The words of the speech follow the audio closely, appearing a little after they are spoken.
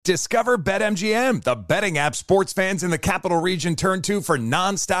Discover BetMGM, the betting app sports fans in the capital region turn to for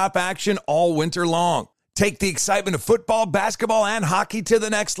nonstop action all winter long. Take the excitement of football, basketball, and hockey to the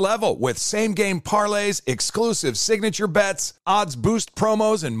next level with same-game parlays, exclusive signature bets, odds boost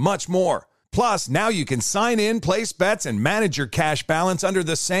promos, and much more. Plus, now you can sign in, place bets, and manage your cash balance under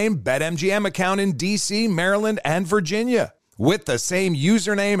the same BetMGM account in D.C., Maryland, and Virginia. With the same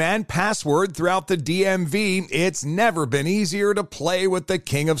username and password throughout the DMV, it's never been easier to play with the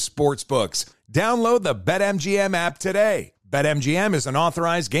king of sportsbooks. Download the BetMGM app today. BetMGM is an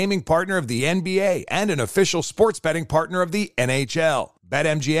authorized gaming partner of the NBA and an official sports betting partner of the NHL.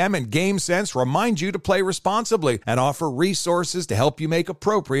 BetMGM and GameSense remind you to play responsibly and offer resources to help you make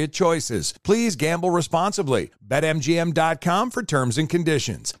appropriate choices. Please gamble responsibly. BetMGM.com for terms and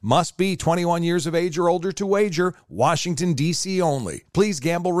conditions. Must be 21 years of age or older to wager. Washington, D.C. only. Please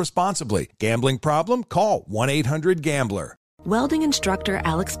gamble responsibly. Gambling problem? Call 1-800-GAMBLER. Welding instructor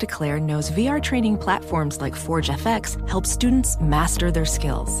Alex DeClaire knows VR training platforms like Forge FX help students master their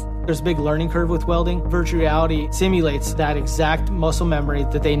skills. There's a big learning curve with welding. Virtual reality simulates that exact muscle memory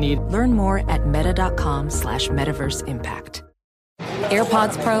that they need. Learn more at meta.com/metaverse impact.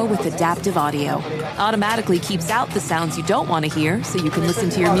 AirPods Pro with adaptive audio automatically keeps out the sounds you don't want to hear so you can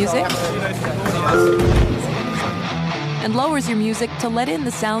listen to your music, and lowers your music to let in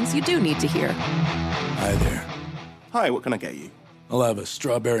the sounds you do need to hear. Hi there. Hi, what can I get you? I'll have a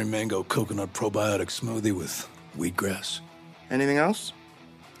strawberry mango coconut probiotic smoothie with wheatgrass. Anything else?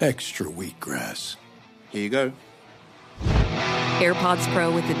 Extra wheatgrass. Here you go. AirPods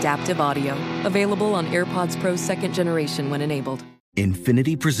Pro with adaptive audio. Available on AirPods Pro 2nd generation when enabled.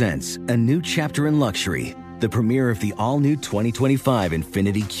 Infiniti presents a new chapter in luxury. The premiere of the all-new 2025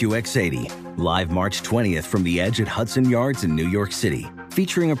 Infiniti QX80. Live March 20th from the Edge at Hudson Yards in New York City.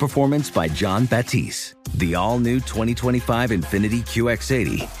 Featuring a performance by John Batiste. The all-new 2025 Infiniti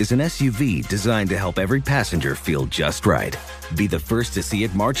QX80 is an SUV designed to help every passenger feel just right. Be the first to see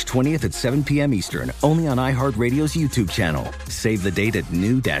it March 20th at 7 p.m. Eastern, only on iHeartRadio's YouTube channel. Save the date at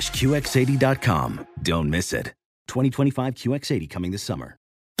new-QX80.com. Don't miss it. 2025 QX80 coming this summer.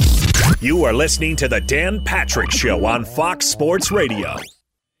 You are listening to the Dan Patrick Show on Fox Sports Radio.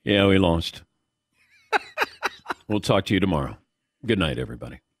 Yeah, we lost. We'll talk to you tomorrow. Good night,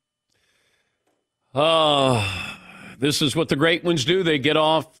 everybody. This is what the great ones do. They get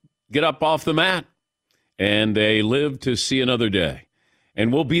up off the mat, and they live to see another day.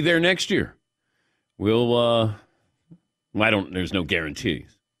 And we'll be there next year. There's no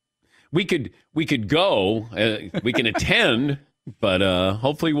guarantees. We could go, we can attend, but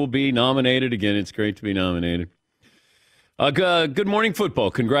hopefully we'll be nominated again. It's great to be nominated. Good Morning Football.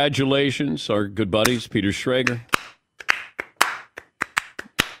 Congratulations, our good buddies, Peter Schrager,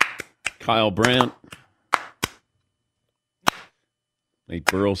 Kyle Brandt, Nate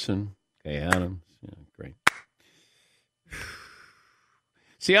Burleson, Kay Adams. Yeah, great.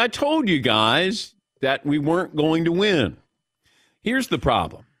 See, I told you guys that we weren't going to win. Here's the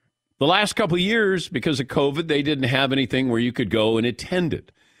problem. The last couple of years, because of COVID, they didn't have anything where you could go and attend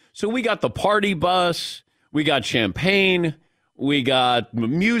it. So we got the party bus, we got champagne, we got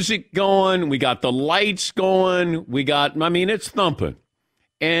music going, we got the lights going, it's thumping.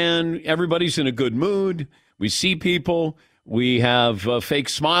 And everybody's in a good mood. We see people. We have fake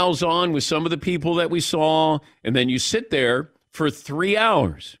smiles on with some of the people that we saw. And then you sit there for 3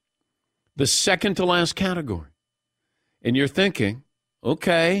 hours, the second to last category. And you're thinking,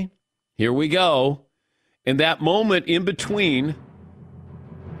 okay, here we go. And that moment in between,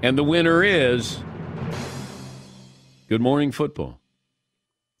 and the winner is Good Morning Football.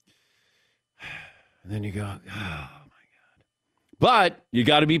 And then you go, oh. But you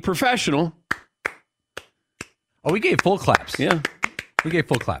got to be professional. Oh, we gave full claps. Yeah. We gave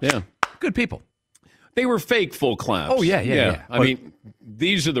full claps. Yeah. Good people. They were fake full claps. Oh, yeah. I mean,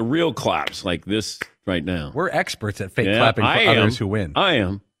 these are the real claps like this right now. We're experts at fake clapping for others who win. I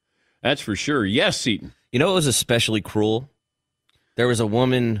am. That's for sure. Yes, Seton. You know what was especially cruel? There was a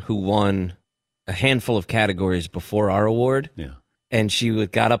woman who won a handful of categories before our award. Yeah. And she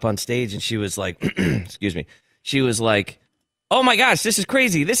got up on stage and she was like, excuse me, she was like, oh my gosh, this is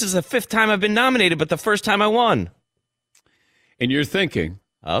crazy. This is the 5th time I've been nominated, but the first time I won. And you're thinking,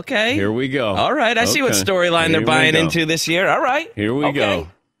 okay, here we go. All right, I see what storyline they're buying into this year. All right. Here we go.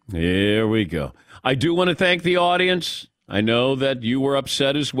 Here we go. I do want to thank the audience. I know that you were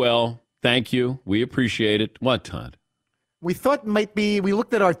upset as well. Thank you. We appreciate it. What, Todd? We thought we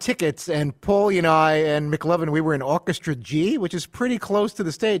looked at our tickets, and Paul and I and McLovin, we were in Orchestra G, which is pretty close to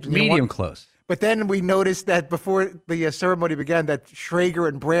the stage. Medium close. But then we noticed that before the ceremony began, that Schrager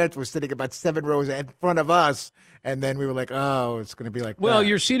and Brandt were sitting about 7 rows in front of us. And then we were like, oh, it's going to be like Well, that.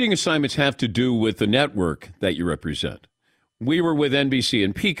 your seating assignments have to do with the network that you represent. We were with NBC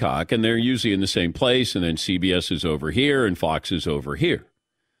and Peacock, and they're usually in the same place, and then CBS is over here and Fox is over here.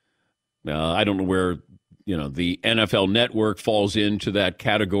 Now, I don't know where, the NFL network falls into that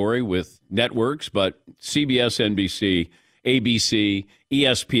category with networks, but CBS, NBC, ABC,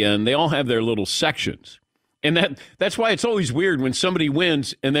 ESPN, they all have their little sections. And that's why it's always weird when somebody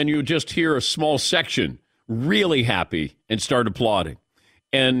wins and then you just hear a small section really happy and start applauding.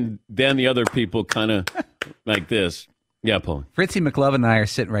 And then the other people kind of like this. Yeah, Paul. Fritzy McLovin and I are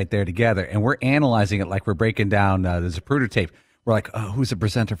sitting right there together, and we're analyzing it like we're breaking down the Zapruder tape. We're like, oh, who's the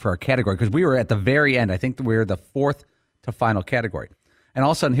presenter for our category? Because we were at the very end. I think we were the fourth to final category. And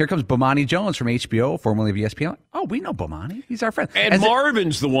all of a sudden, here comes Bomani Jones from HBO, formerly of ESPN. Oh, we know Bomani. He's our friend. And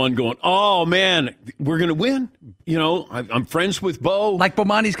Marvin's the one going, oh, man, we're going to win. I'm friends with Bo. Like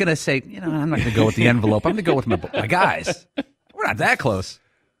Bomani's going to say, I'm not going to go with the envelope. I'm going to go with my guys. We're not that close.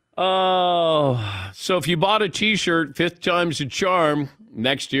 Oh, so if you bought a T-shirt, 5th time's a charm,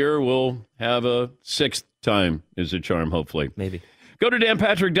 next year we'll have a 6th time is a charm, hopefully. Maybe. Go to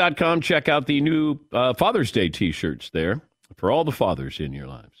danpatrick.com, check out the new Father's Day T-shirts there for all the fathers in your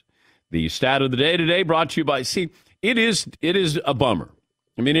lives. The stat of the day today brought to you by, it is a bummer.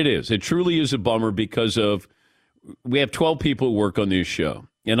 I mean, it is. It truly is a bummer because we have 12 people who work on this show,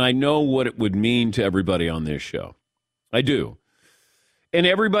 and I know what it would mean to everybody on this show. I do. And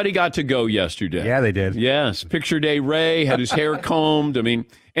everybody got to go yesterday. Yeah, they did. Yes. Picture Day Ray had his hair combed. I mean,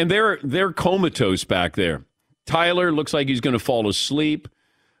 and they're comatose back there. Tyler looks like he's going to fall asleep.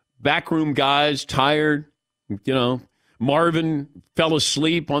 Backroom guys, tired. Marvin fell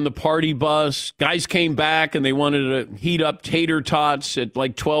asleep on the party bus. Guys came back and they wanted to heat up tater tots at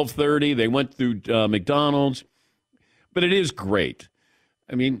like 12:30. They went through McDonald's. But it is great.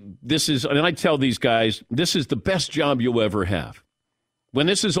 I mean, and I tell these guys, this is the best job you'll ever have. When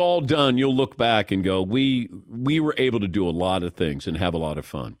this is all done, you'll look back and go, we were able to do a lot of things and have a lot of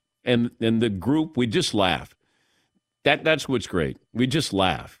fun. And the group, we just laugh. That's what's great. We just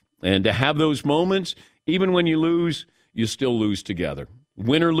laugh. And to have those moments, even when you lose, you still lose together.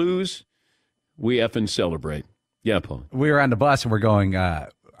 Win or lose, we effing celebrate. Yeah, Paul. We were on the bus and we're going,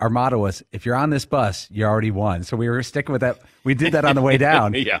 our motto was, if you're on this bus, you already won. So we were sticking with that. We did that on the way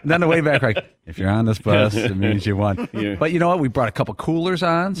down. Yeah. And then the way back, like, if you're on this bus, it means you won. Yeah. But you know what? We brought a couple coolers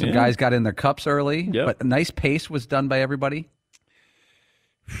on. Some guys got in their cups early. Yep. But a nice pace was done by everybody.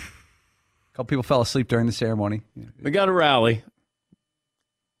 A couple people fell asleep during the ceremony. We got a rally.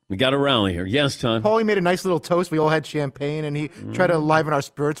 Here. Yes, Tom. Paulie made a nice little toast. We all had champagne, and he tried to liven our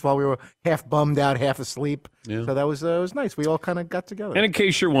spirits while we were half bummed out, half asleep. Yeah. So that was nice. We all kind of got together. And in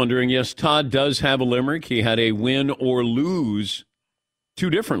case you're wondering, yes, Todd does have a limerick. He had a win or lose, 2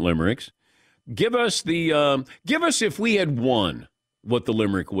 different limericks. Give us if we had won, what the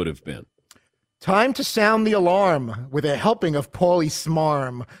limerick would have been. Time to sound the alarm with a helping of Paulie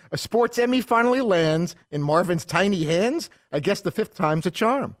Smarm. A sports Emmy finally lands in Marvin's tiny hands. I guess the 5th time's a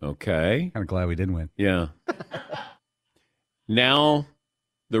charm. Okay. Kind of glad we didn't win. Yeah. Now,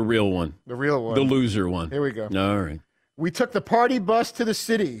 the real one. The real one. The loser one. Here we go. All right. We took the party bus to the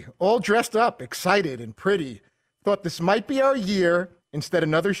city, all dressed up, excited and pretty. Thought this might be our year. Instead,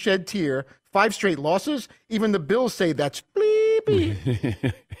 another shed tear. 5 straight losses. Even the Bills say that's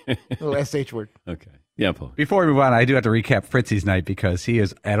bleepy. Little SH word. Okay. Yeah, Paul. Before we move on, I do have to recap Fritzy's night because he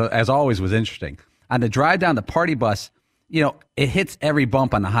is, as always, was interesting. On the drive down the party bus, it hits every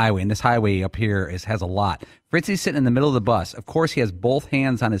bump on the highway, and this highway up here has a lot. Fritzy's sitting in the middle of the bus. Of course, he has both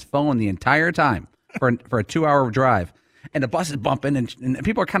hands on his phone the entire time for a 2-hour drive. And the bus is bumping, and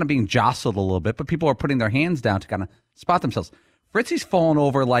people are kind of being jostled a little bit, but people are putting their hands down to kind of spot themselves. Fritzy's falling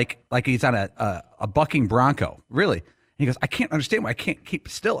over like he's on a bucking bronco, really. And he goes, I can't understand why I can't keep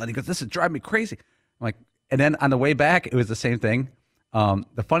still. And he goes, this is driving me crazy. I'm like, and then on the way back, it was the same thing.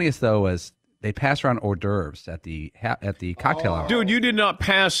 The funniest, though, was they passed around hors d'oeuvres at the cocktail hour. Dude, you did not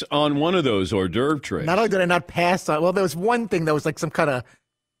pass on one of those hors d'oeuvre trays. Not only did I not pass on, well, there was one thing that was like some kind of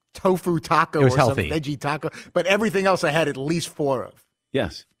tofu taco or healthy. some veggie taco, but everything else I had at least 4 of.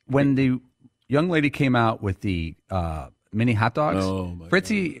 Yes. When the young lady came out with the mini hot dogs,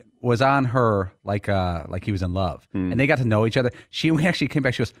 Fritzy was on her like he was in love, and they got to know each other. She actually came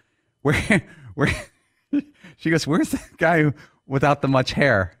back. She goes, "Where?" She goes, "Where's the guy without the much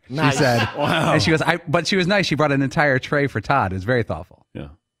hair?" Nice. She said, "Wow." And she goes, but she was nice. She brought an entire tray for Todd. It was very thoughtful. Yeah.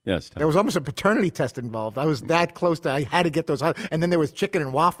 Yes, Tom. There was almost a paternity test involved. I was that close to, I had to get those. And then there was chicken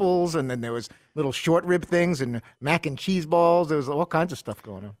and waffles, and then there was little short rib things and mac and cheese balls. There was all kinds of stuff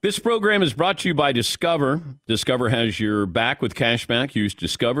going on. This program is brought to you by Discover. Discover has your back with cash back. Use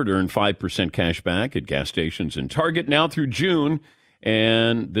Discover to earn 5% cash back at gas stations and Target now through June.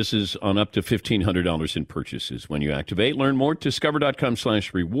 And this is on up to $1,500 in purchases when you activate. Learn more at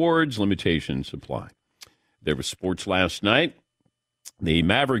discover.com/rewards. Limitations apply. There was sports last night. The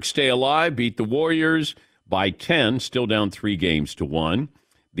Mavericks stay alive, beat the Warriors by 10, still down 3-1.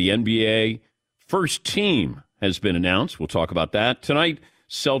 The NBA first team has been announced. We'll talk about that. Tonight,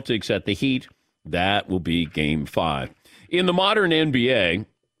 Celtics at the Heat. That will be Game 5. In the modern NBA,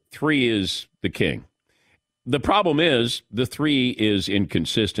 3 is the king. The problem is the 3 is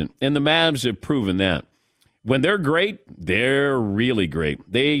inconsistent, and the Mavs have proven that. When they're great, they're really great.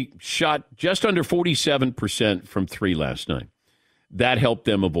 They shot just under 47% from 3 last night. That helped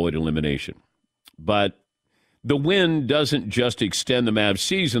them avoid elimination. But the win doesn't just extend the Mavs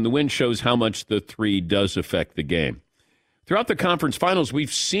season. The win shows how much the 3 does affect the game. Throughout the conference finals,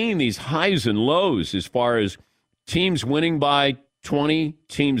 we've seen these highs and lows as far as teams winning by 20,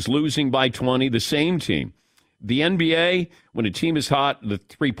 teams losing by 20, the same team. The NBA, when a team is hot, the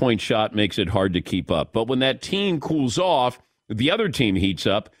three-point shot makes it hard to keep up. But when that team cools off, the other team heats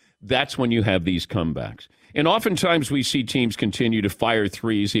up, that's when you have these comebacks. And oftentimes we see teams continue to fire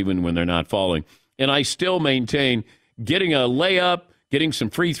threes even when they're not falling. And I still maintain getting a layup, getting some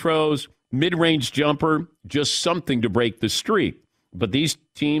free throws, mid-range jumper, just something to break the streak. But these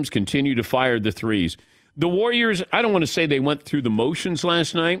teams continue to fire the threes. The Warriors, I don't want to say they went through the motions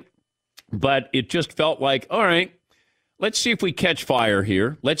last night, but it just felt like, all right, let's see if we catch fire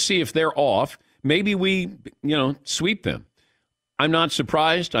here. Let's see if they're off. Maybe we, sweep them. I'm not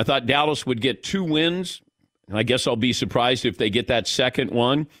surprised. I thought Dallas would get 2 wins. I guess I'll be surprised if they get that second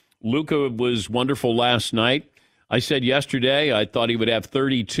one. Luka was wonderful last night. I said yesterday I thought he would have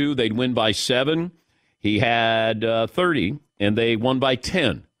 32. They'd win by 7. He had 30, and they won by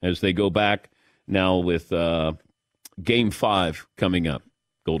 10 as they go back now with Game 5 coming up,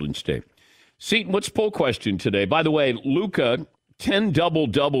 Golden State. Seton, what's poll question today? By the way, Luka, 10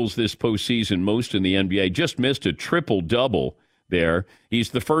 double-doubles this postseason, most in the NBA. Just missed a triple-double there.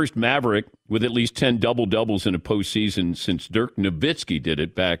 He's the first Maverick with at least 10 double-doubles in a postseason since Dirk Nowitzki did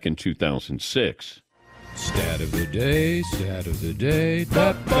it back in 2006. Stat of the day, stat of the day,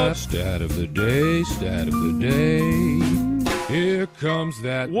 stat of the day, stat of the day. Here comes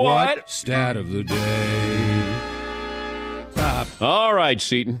that what? Stat of the day. All right,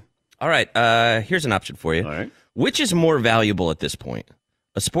 Seton. All right, here's an option for you. All right. Which is more valuable at this point,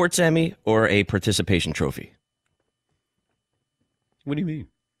 a sports Emmy or a participation trophy? What do you mean?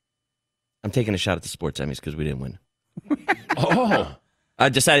 I'm taking a shot at the sports Emmys because we didn't win. Oh. I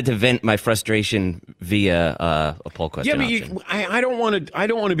decided to vent my frustration via a poll question. Yeah, but I don't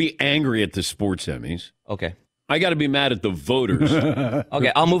want to be angry at the sports Emmys. Okay. I got to be mad at the voters.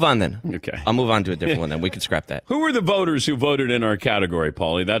 Okay, I'll move on then. Okay. I'll move on to a different one then. We can scrap that. Who were the voters who voted in our category,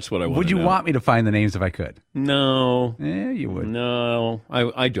 Paulie? That's what I want Would to you know. want me to find the names if I could? No. Yeah, you would. No,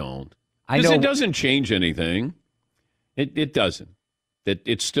 I don't. I Because know it doesn't change anything. It doesn't.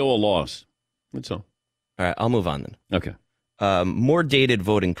 It's still a loss. That's all. All right, I'll move on then. Okay. More dated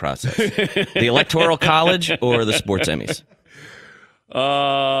voting process. The Electoral College or the sports Emmys?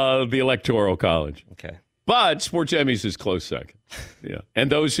 The Electoral College. Okay. But Sports Emmys is close second. Yeah.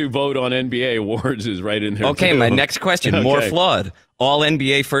 And those who vote on NBA awards is right in there. Okay, too. my next question, Okay. more flawed. All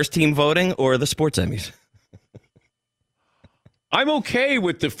NBA first team voting or the sports Emmys? I'm okay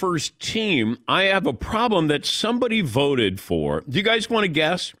with the first team. I have a problem that somebody voted for. Do you guys want to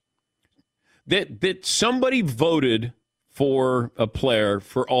guess? That somebody voted for a player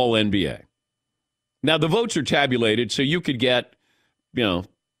for all NBA. Now, the votes are tabulated, so you could get,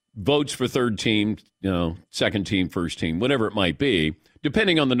 votes for third team, second team, first team, whatever it might be,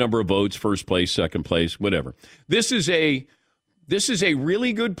 depending on the number of votes, first place, second place, whatever. This is a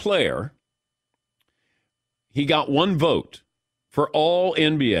really good player. He got 1 vote for all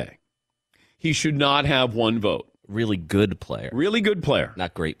NBA. He should not have 1 vote. Really good player. Really good player.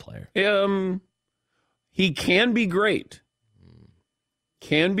 Not great player. He can be great.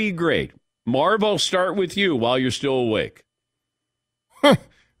 Can be great. Marv, I'll start with you while you're still awake.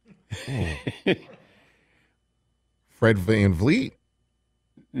 Fred VanVleet?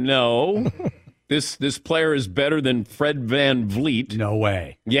 No. This player is better than Fred VanVleet. No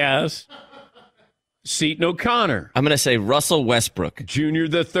way. Yes. Seton O'Connor. I'm going to say Russell Westbrook. Junior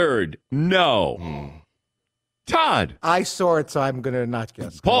the third. No. Todd. I saw it, so I'm going to not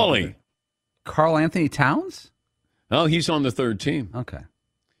guess. Paulie. Karl Anthony Towns? Oh, he's on the third team. Okay.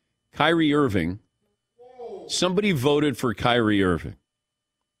 Kyrie Irving. Somebody voted for Kyrie Irving.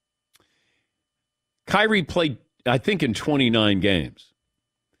 Kyrie played, I think, in 29 games.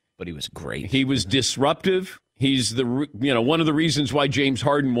 But he was great. He was disruptive. He's one of the reasons why James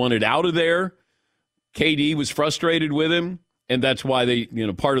Harden wanted out of there. KD was frustrated with him, and that's why they,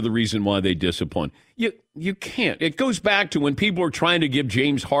 part of the reason why they disappoint. You can't. It goes back to when people were trying to give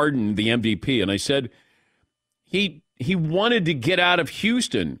James Harden the MVP, and I said he wanted to get out of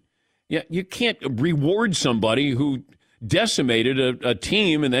Houston. Yeah, you can't reward somebody who decimated a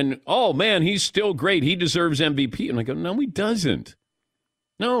team and then, oh, man, he's still great. He deserves MVP. And I go, no, he doesn't.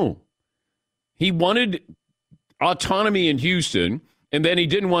 No. He wanted autonomy in Houston, and then he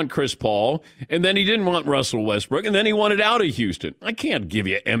didn't want Chris Paul, and then he didn't want Russell Westbrook, and then he wanted out of Houston. I can't give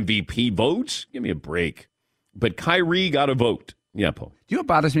you MVP votes. Give me a break. But Kyrie got a vote. Yeah, Paul. Do you know what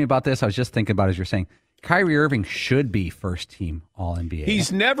bothers me about this? I was just thinking about it as you're saying. Kyrie Irving should be first-team All-NBA.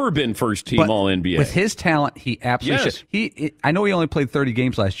 He's never been first-team All-NBA. With his talent, he absolutely should. I know he only played 30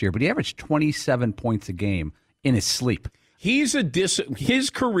 games last year, but he averaged 27 points a game in his sleep. His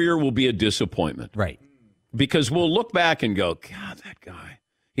career will be a disappointment. Right. Because we'll look back and go, God, that guy.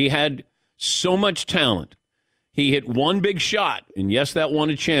 He had so much talent. He hit one big shot, and yes, that won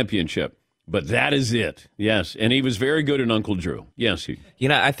a championship. But that is it. Yes. And he was very good in Uncle Drew. Yes.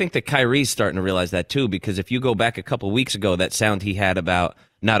 I think that Kyrie's starting to realize that, too, because if you go back a couple weeks ago, that sound he had about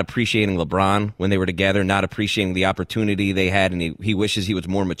not appreciating LeBron when they were together, not appreciating the opportunity they had, and he wishes he was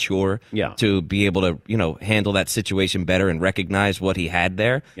more mature to be able to, handle that situation better and recognize what he had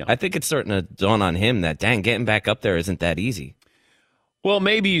there. Yeah. I think it's starting to dawn on him that, dang, getting back up there isn't that easy. Well,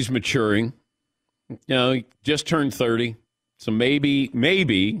 maybe he's maturing. He just turned 30. So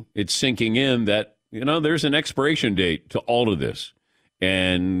maybe it's sinking in that, there's an expiration date to all of this.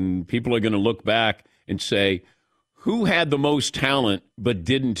 And people are going to look back and say, who had the most talent but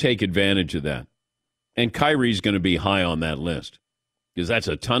didn't take advantage of that? And Kyrie's going to be high on that list because that's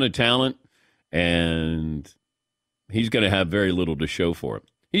a ton of talent, and he's going to have very little to show for it.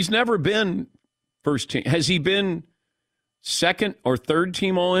 He's never been first team. Has he been second or third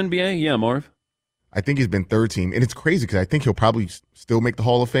team All-NBA? Yeah, Marv. I think he's been third team, and it's crazy because I think he'll probably still make the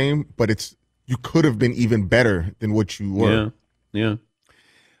Hall of Fame, but you could have been even better than what you were. Yeah.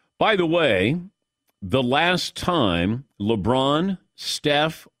 By the way, the last time LeBron,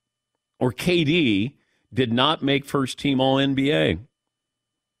 Steph, or KD did not make first team All-NBA.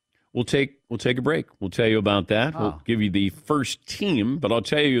 We'll take a break. We'll tell you about that. We'll give you the first team, but I'll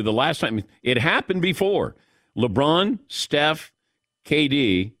tell you the last time it happened before. LeBron, Steph,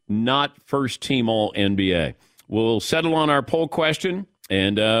 KD, not first team All-NBA. We'll settle on our poll question,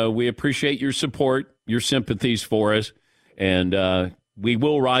 and we appreciate your support, your sympathies for us, and we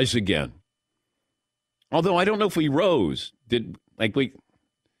will rise again. Although I don't know if we rose. We'll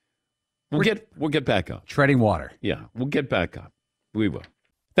get back up. Treading water. Yeah, we'll get back up. We will.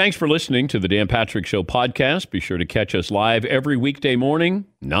 Thanks for listening to the Dan Patrick Show podcast. Be sure to catch us live every weekday morning,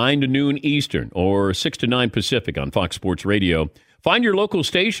 9 to noon Eastern, or 6 to 9 Pacific on Fox Sports Radio. Find your local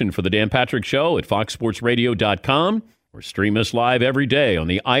station for the Dan Patrick Show at foxsportsradio.com or stream us live every day on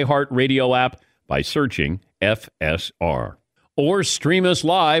the iHeartRadio app by searching FSR. Or stream us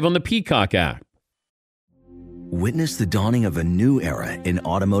live on the Peacock app. Witness the dawning of a new era in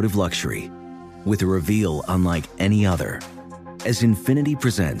automotive luxury with a reveal unlike any other as Infiniti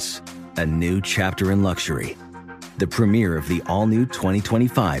presents a new chapter in luxury, the premiere of the all-new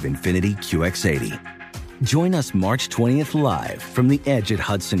 2025 Infiniti QX80. Join us March 20th live from the Edge at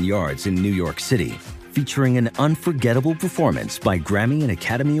Hudson Yards in New York City, featuring an unforgettable performance by Grammy and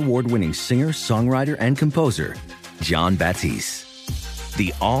Academy Award-winning singer, songwriter, and composer, Jon Batiste.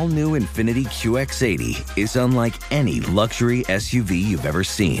 The all-new Infiniti QX80 is unlike any luxury SUV you've ever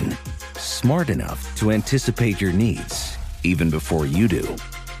seen. Smart enough to anticipate your needs, even before you do.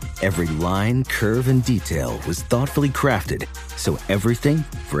 Every line, curve, and detail was thoughtfully crafted, so everything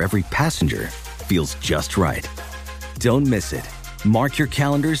for every passenger feels just right. Don't miss it. Mark your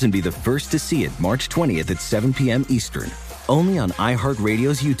calendars and be the first to see it March 20th at 7 p.m. Eastern, only on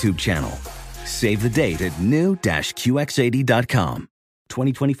iHeartRadio's YouTube channel. Save the date at new-QX80.com.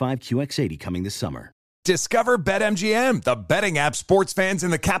 2025 QX80 coming this summer. Discover BetMGM, the betting app sports fans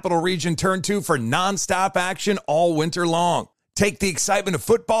in the capital region turn to for nonstop action all winter long. Take the excitement of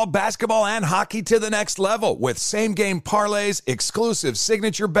football, basketball, and hockey to the next level with same-game parlays, exclusive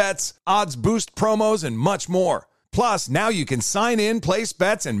signature bets, odds boost promos, and much more. Plus, now you can sign in, place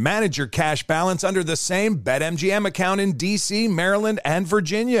bets, and manage your cash balance under the same BetMGM account in D.C., Maryland, and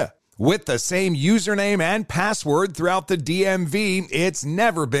Virginia. With the same username and password throughout the DMV, it's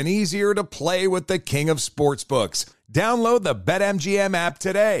never been easier to play with the king of sportsbooks. Download the BetMGM app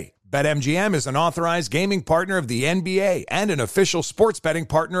today. BetMGM is an authorized gaming partner of the NBA and an official sports betting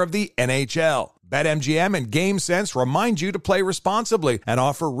partner of the NHL. BetMGM and GameSense remind you to play responsibly and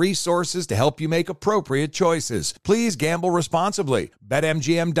offer resources to help you make appropriate choices. Please gamble responsibly.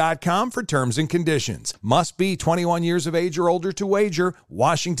 BetMGM.com for terms and conditions. Must be 21 years of age or older to wager.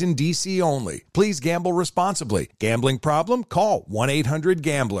 Washington, D.C. only. Please gamble responsibly. Gambling problem? Call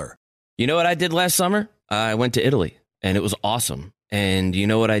 1-800-GAMBLER. You know what I did last summer? I went to Italy, and it was awesome. And you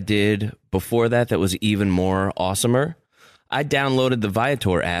know what I did before that was even more awesomer? I downloaded the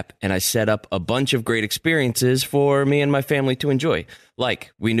Viator app and I set up a bunch of great experiences for me and my family to enjoy.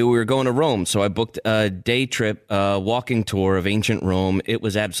 Like, we knew we were going to Rome, so I booked a day trip, walking tour of ancient Rome. It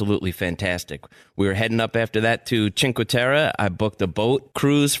was absolutely fantastic. We were heading up after that to Cinque Terre. I booked a boat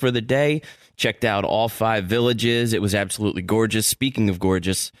cruise for the day, checked out all 5 villages. It was absolutely gorgeous. Speaking of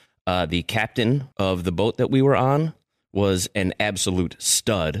gorgeous, the captain of the boat that we were on was an absolute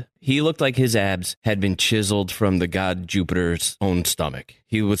stud. He looked like his abs had been chiseled from the god Jupiter's own stomach.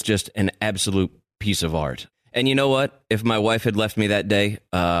 He was just an absolute piece of art. And you know what? If my wife had left me that day,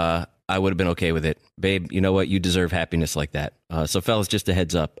 I would have been okay with it. Babe, you know what? You deserve happiness like that. So fellas, just a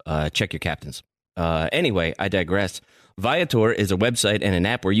heads up, check your captains. Anyway, I digress. Viator is a website and an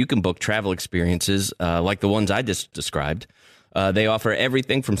app where you can book travel experiences like the ones I just described. They offer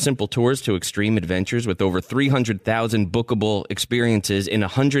everything from simple tours to extreme adventures with over 300,000 bookable experiences in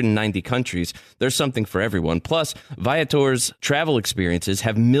 190 countries. There's something for everyone. Plus, Viator's travel experiences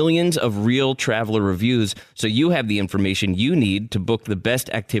have millions of real traveler reviews, so you have the information you need to book the best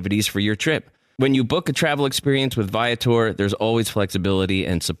activities for your trip. When you book a travel experience with Viator, there's always flexibility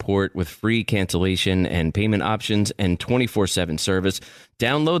and support with free cancellation and payment options and 24/7 service.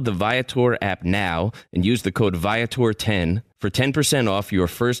 Download the Viator app now and use the code Viator10 for 10% off your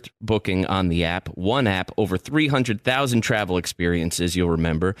first booking on the app. One app, over 300,000 travel experiences you'll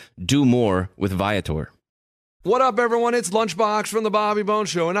remember. Do more with Viator. What up, everyone? It's Lunchbox from the Bobby Bones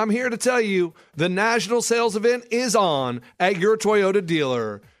Show, and I'm here to tell you the national sales event is on at your Toyota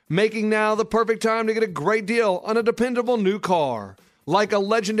dealer, making now the perfect time to get a great deal on a dependable new car. Like a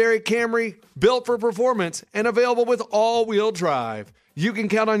legendary Camry, built for performance and available with all-wheel drive. You can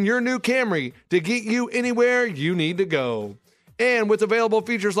count on your new Camry to get you anywhere you need to go. And with available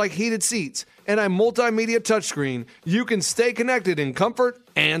features like heated seats and a multimedia touchscreen, you can stay connected in comfort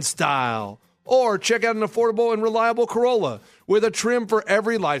and style. Or check out an affordable and reliable Corolla with a trim for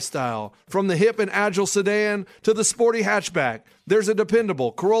every lifestyle. From the hip and agile sedan to the sporty hatchback, there's a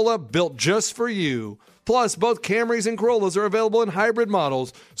dependable Corolla built just for you. Plus, both Camrys and Corollas are available in hybrid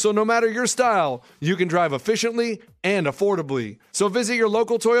models, so no matter your style, you can drive efficiently and affordably. So visit your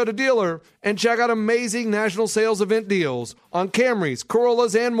local Toyota dealer and check out amazing national sales event deals on Camrys,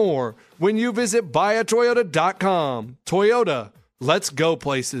 Corollas, and more when you visit buyatoyota.com. Toyota, let's go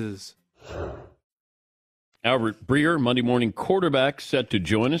places. Albert Breer, Monday morning quarterback, set to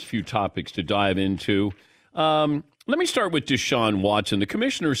join us. A few topics to dive into. Let me start with Deshaun Watson. The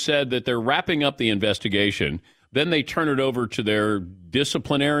commissioner said that they're wrapping up the investigation. Then they turn it over to their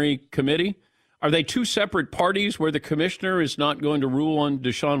disciplinary committee. Are they two separate parties where the commissioner is not going to rule on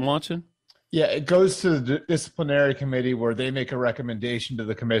Deshaun Watson? Yeah, it goes to the disciplinary committee where they make a recommendation to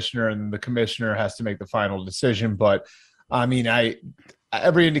the commissioner, and the commissioner has to make the final decision. But, I mean,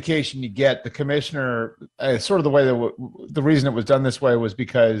 every indication you get, the commissioner, sort of the way the reason it was done this way was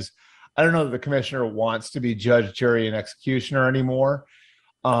because I don't know that the commissioner wants to be judge, jury, and executioner anymore.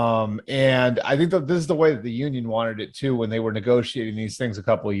 And I think that this is the way that the union wanted it too when they were negotiating these things a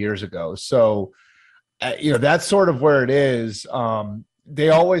couple of years ago. So, that's sort of where it is. They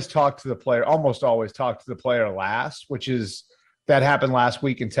always talk to the player, almost always talk to the player last, that happened last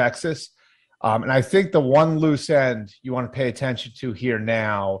week in Texas. And I think the one loose end you want to pay attention to here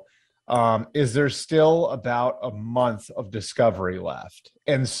now is there's still about a month of discovery left.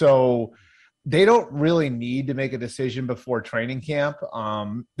 And so they don't really need to make a decision before training camp.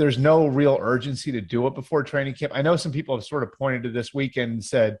 There's no real urgency to do it before training camp. I know some people have sort of pointed to this weekend and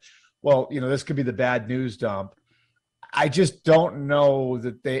said, well, this could be the bad news dump. I just don't know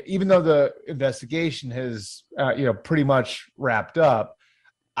that even though the investigation has, pretty much wrapped up,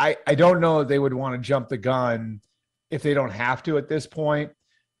 I don't know that they would want to jump the gun if they don't have to at this point.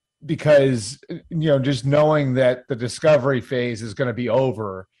 Because, just knowing that the discovery phase is going to be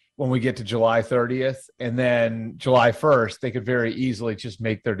over when we get to July 30th and then July 1st, they could very easily just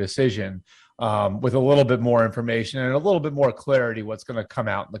make their decision with a little bit more information and a little bit more clarity what's going to come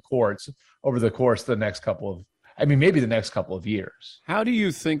out in the courts over the course of the next maybe the next couple of years. How do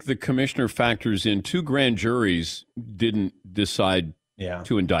you think the commissioner factors in? 2 grand juries didn't decide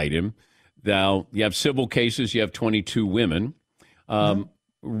to indict him. Now, you have civil cases, you have 22 women.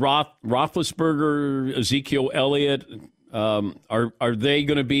 Roethlisberger, Ezekiel Elliott, are they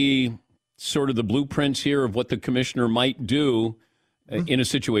going to be sort of the blueprints here of what the commissioner might do in a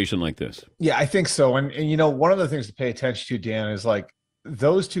situation like this? Yeah, I think so. And one of the things to pay attention to, Dan, is like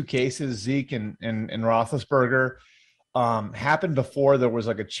those two cases, Zeke and Roethlisberger, happened before there was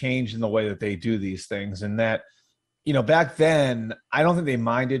like a change in the way that they do these things. And that, back then, I don't think they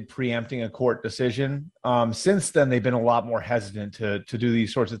minded preempting a court decision. Since then, they've been a lot more hesitant to do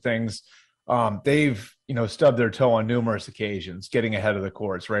these sorts of things. They've, stubbed their toe on numerous occasions, getting ahead of the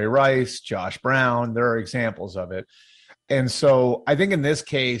courts. Ray Rice, Josh Brown, there are examples of it. And so I think in this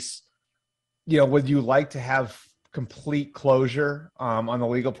case, would you like to have complete closure on the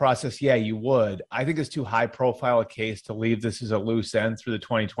legal process? Yeah, you would. I think it's too high profile a case to leave this as a loose end through the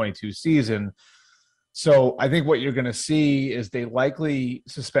 2022 season. So I think what you're going to see is they likely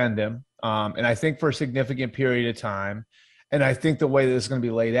suspend him. And I think for a significant period of time. And I think the way this is going to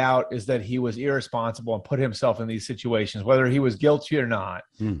be laid out is that he was irresponsible and put himself in these situations, whether he was guilty or not.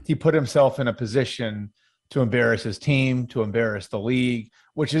 He put himself in a position to embarrass his team, to embarrass the league,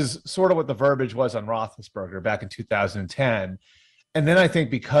 which is sort of what the verbiage was on Roethlisberger back in 2010. And then I think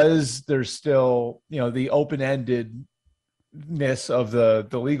because there's still, the open-endedness of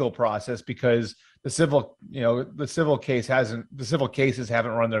the legal process, because the civil cases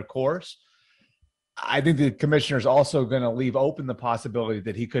haven't run their course. I think the commissioner is also going to leave open the possibility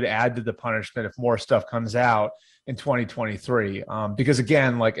that he could add to the punishment if more stuff comes out in 2023. Because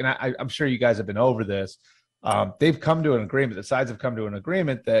again, I'm sure you guys have been over this. They've come to an agreement. The sides have come to an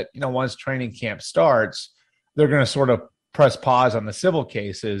agreement that, once training camp starts, they're going to sort of press pause on the civil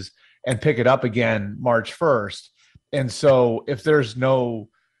cases and pick it up again March 1st. And so if there's no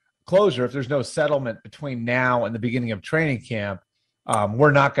closure, if there's no settlement between now and the beginning of training camp,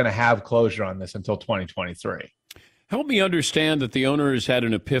 we're not going to have closure on this until 2023. Help me understand that the owners had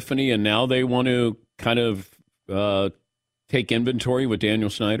an epiphany and now they want to kind of take inventory with Daniel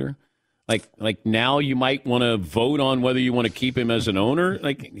Snyder. Like now you might want to vote on whether you want to keep him as an owner.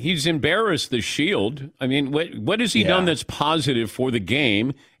 Like, he's embarrassed the Shield. I mean, what has he done that's positive for the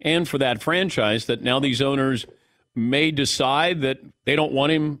game and for that franchise that now these owners may decide that they don't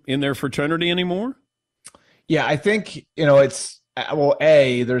want him in their fraternity anymore? Yeah, I think, it's, well,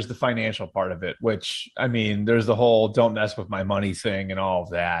 there's the financial part of it, which, I mean, there's the whole don't mess with my money thing and all of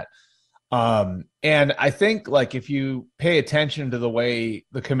that. And I think, if you pay attention to the way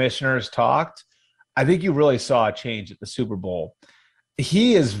the commissioners talked, I think you really saw a change at the Super Bowl.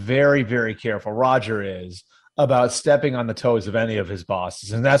 He is very, very careful, Roger is, about stepping on the toes of any of his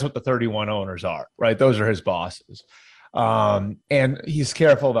bosses. And that's what the 31 owners are, right? Those are his bosses. And he's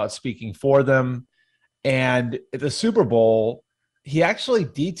careful about speaking for them. And at the Super Bowl, he actually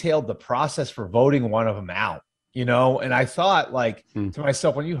detailed the process for voting one of them out. And I thought to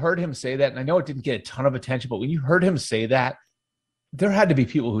myself, when you heard him say that, and I know it didn't get a ton of attention, but when you heard him say that, there had to be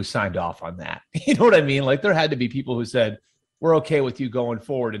people who signed off on that. You know what I mean? There had to be people who said, we're okay with you going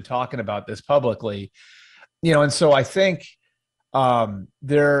forward and talking about this publicly. And so I think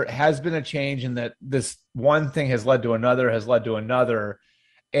there has been a change in that this one thing has led to another.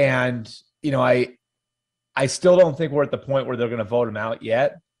 And, I still don't think we're at the point where they're going to vote him out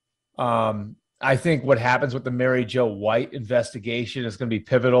yet. I think what happens with the Mary Jo White investigation is going to be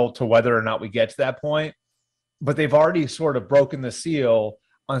pivotal to whether or not we get to that point. But they've already sort of broken the seal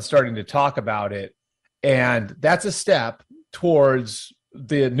on starting to talk about it. And that's a step towards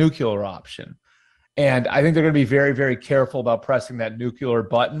the nuclear option. And I think they're going to be very, very careful about pressing that nuclear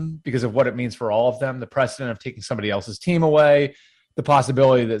button because of what it means for all of them. The precedent of taking somebody else's team away, the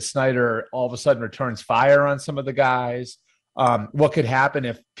possibility that Snyder all of a sudden returns fire on some of the guys. What could happen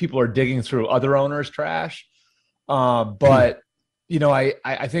if people are digging through other owners' trash? But,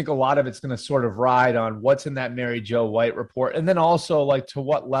 I think a lot of it's going to sort of ride on what's in that Mary Jo White report. And then also to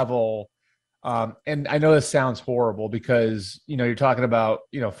what level, and I know this sounds horrible because, you're talking about,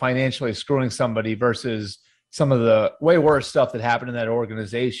 financially screwing somebody versus some of the way worse stuff that happened in that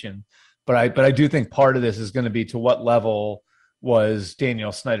organization. But I do think part of this is going to be to what level was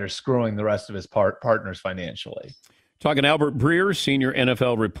Daniel Snyder screwing the rest of his partners financially. Talking Albert Breer, senior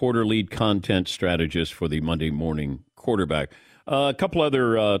NFL reporter, lead content strategist for the Monday Morning Quarterback. A couple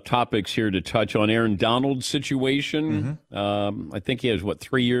other topics here to touch on. Aaron Donald's situation. I think he has,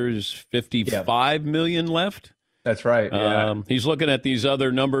 3 years, $55 million left? That's right. Yeah. He's looking at these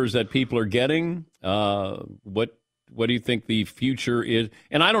other numbers that people are getting. What do you think the future is?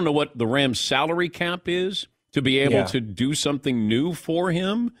 And I don't know what the Rams' salary cap is to be able to do something new for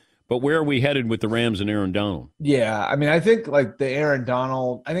him. But where are we headed with the Rams and Aaron Donald? Yeah, I mean, I think Aaron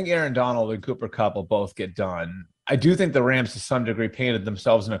Donald and Cooper Kupp will both get done. I do think the Rams to some degree painted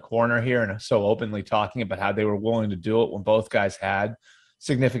themselves in a corner here and so openly talking about how they were willing to do it when both guys had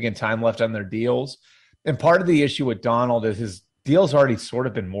significant time left on their deals. And part of the issue with Donald is his deal's already sort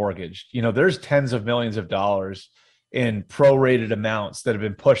of been mortgaged. You know, there's tens of millions of dollars in prorated amounts that have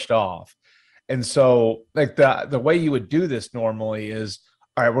been pushed off. And so like the way you would do this normally is,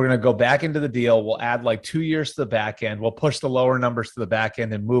 all right, we're going to go back into the deal. We'll add like 2 years to the back end. We'll push the lower numbers to the back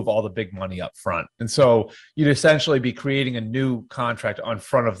end and move all the big money up front. And so you'd essentially be creating a new contract on the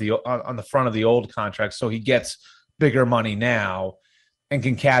front of the old contract. So he gets bigger money now and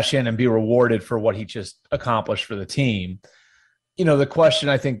can cash in and be rewarded for what he just accomplished for the team. You know, the question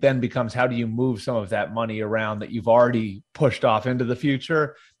I think then becomes, how do you move some of that money around that you've already pushed off into the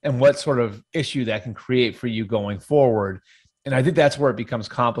future, and what sort of issue that can create for you going forward? And I think that's where it becomes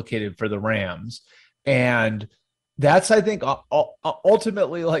complicated for the Rams. And that's, I think,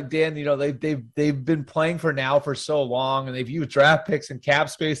 ultimately, like Dan, you know, they've been playing for now for so long, and they've used draft picks and cap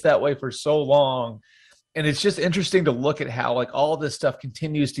space that way for so long. And it's just interesting to look at how like all this stuff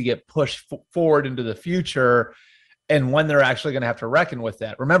continues to get pushed forward into the future, and when they're actually going to have to reckon with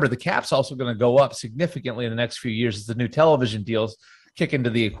that. Remember, the cap's also going to go up significantly in the next few years as the new television deals kick into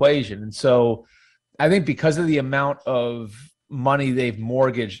the equation. And so I think because of the amount of money they've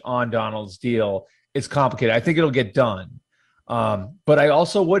mortgaged on Donald's deal, it's complicated. I think it'll get done. But I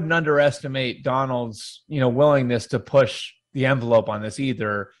also wouldn't underestimate Donald's, you know, willingness to push the envelope on this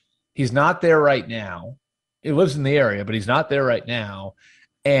either. He's not there right now. He lives in the area, but he's not there right now.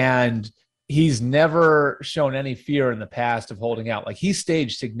 And he's never shown any fear in the past of holding out. Like, he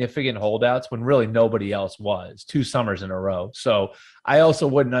staged significant holdouts when really nobody else was, 2 summers in a row. So I also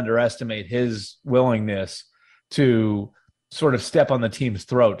wouldn't underestimate his willingness to sort of step on the team's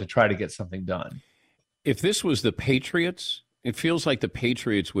throat to try to get something done. If this was the Patriots, it feels like the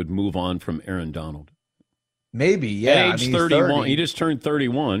Patriots would move on from Aaron Donald. Maybe, yeah. Age 31. He just turned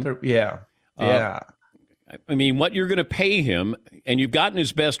 31. Yeah. Yeah. I mean, what you're going to pay him, and you've gotten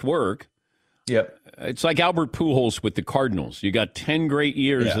his best work. Yep. It's like Albert Pujols with the Cardinals. You got 10 great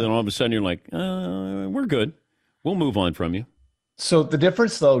years, Yeah. and then all of a sudden you're like, we're good. We'll move on from you. So the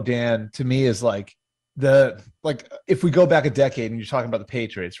difference, though, Dan, to me is like if we go back a decade and you're talking about the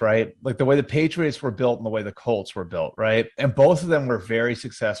Patriots, right? Like the way the Patriots were built and the way the Colts were built, right? And both of them were very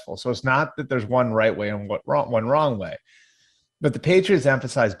successful. So it's not that there's one right way and one wrong way. But the Patriots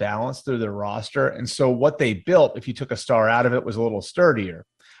emphasize balance through their roster. And so what they built, if you took a star out of it, was a little sturdier.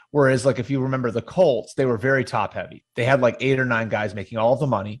 Whereas, like, if you remember the Colts, they were very top heavy. They had like 8 or 9 guys making all the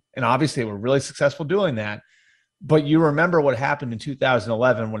money. And obviously they were really successful doing that. But you remember what happened in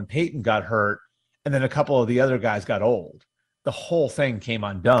 2011 when Peyton got hurt and then a couple of the other guys got old. The whole thing came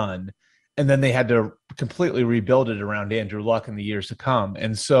undone. And then they had to completely rebuild it around Andrew Luck in the years to come.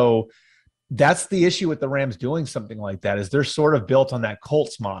 And so that's the issue with the Rams doing something like that, is they're sort of built on that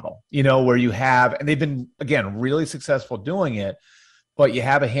Colts model, you know, where you have, and they've been, again, really successful doing it, but you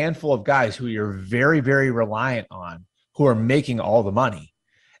have a handful of guys who you're very, very reliant on, who are making all the money.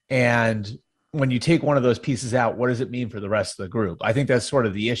 And when you take one of those pieces out, what does it mean for the rest of the group? I think that's sort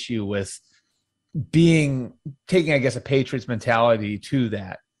of the issue with taking, I guess, a Patriots mentality to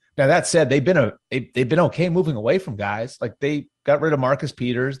that. Now, that said, they've been okay moving away from guys. Like, they got rid of Marcus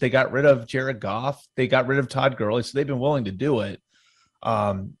Peters. They got rid of Jared Goff. They got rid of Todd Gurley. So they've been willing to do it.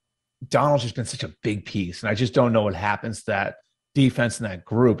 Donald's just been such a big piece. And I just don't know what happens to that defense and that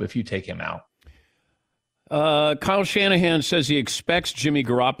group if you take him out. Kyle Shanahan says he expects Jimmy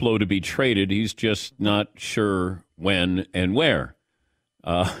Garoppolo to be traded. He's just not sure when and where.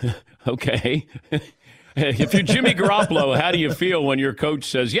 Okay. If you're Jimmy Garoppolo, how do you feel when your coach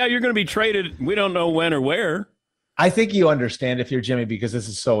says, yeah, you're going to be traded? We don't know when or where. I think you understand if you're Jimmy, because this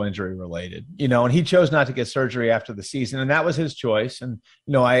is so injury related, you know, and he chose not to get surgery after the season, and that was his choice. And,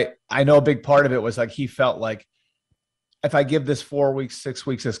 you know, I know a big part of it was like, he felt like, if I give this 4 weeks, 6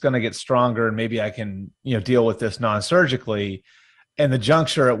 weeks, it's going to get stronger, and maybe I can, you know, deal with this non-surgically. And the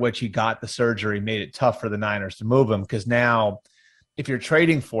juncture at which he got the surgery made it tough for the Niners to move him, because now if you're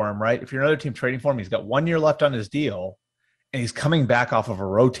trading for him, right, if you're another team trading for him, he's got 1 year left on his deal, and he's coming back off of a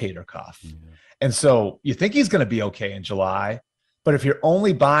rotator cuff. Mm-hmm. And so you think he's going to be okay in July, but if you're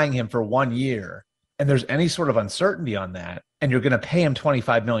only buying him for 1 year and there's any sort of uncertainty on that, and you're going to pay him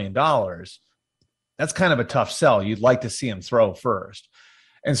 $25 million, that's kind of a tough sell. You'd like to see him throw first.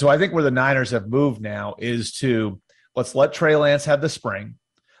 And so I think where the Niners have moved now is to, let's let Trey Lance have the spring.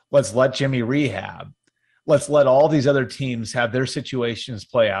 Let's let Jimmy rehab. Let's let all these other teams have their situations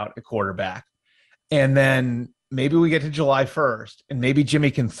play out at quarterback. And then maybe we get to July 1st, and maybe Jimmy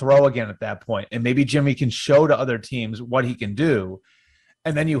can throw again at that point. And maybe Jimmy can show to other teams what he can do.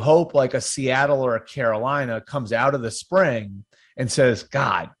 And then you hope like a Seattle or a Carolina comes out of the spring and says,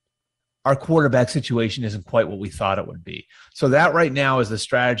 God, our quarterback situation isn't quite what we thought it would be. So that right now is the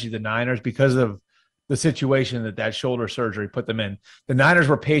strategy of the Niners because of the situation that shoulder surgery put them in. The Niners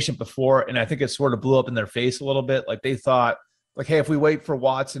were patient before, and I think it sort of blew up in their face a little bit. Like they thought, like, hey, if we wait for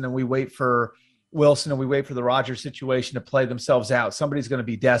Watson and we wait for Wilson and we wait for the Rodgers situation to play themselves out, somebody's going to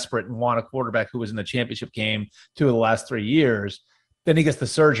be desperate and want a quarterback who was in the championship game 2 of the last 3 years. Then he gets the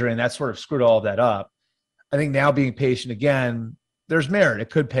surgery, and that sort of screwed all of that up. I think now being patient again, there's merit.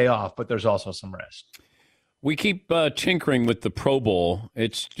 It could pay off, but there's also some risk. We keep tinkering with the Pro Bowl.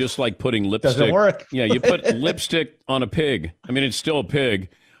 It's just like putting lipstick. Doesn't work. Yeah, you put lipstick on a pig. I mean, it's still a pig.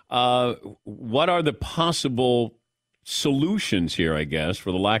 What are the possible solutions here, I guess,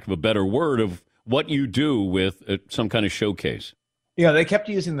 for the lack of a better word, of what you do with some kind of showcase? Yeah, they kept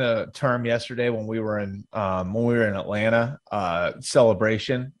using the term yesterday when we were in Atlanta,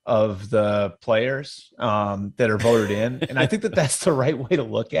 celebration of the players that are voted in, and I think that's the right way to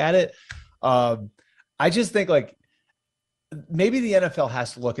look at it. I just think like maybe the NFL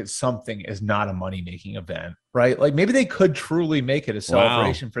has to look at something as not a money-making event, right? Like maybe they could truly make it a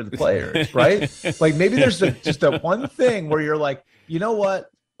celebration for the players, right? Like maybe there's just a one thing where you're like, you know what?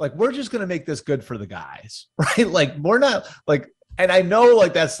 Like we're just going to make this good for the guys, right? Like we're not like, and I know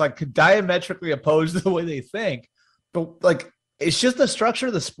like that's like diametrically opposed to the way they think, but like it's just the structure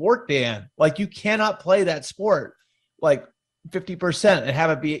of the sport, Dan. Like you cannot play that sport like 50% and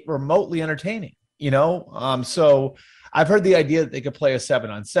have it be remotely entertaining. So I've heard the idea that they could play a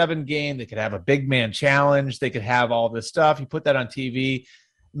 7-on-7 game. They could have a big man challenge. They could have all this stuff. You put that on TV.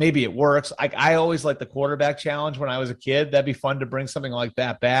 Maybe it works. I always liked the quarterback challenge when I was a kid. That'd be fun to bring something like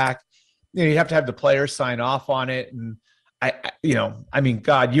that back. You have to have the players sign off on it. And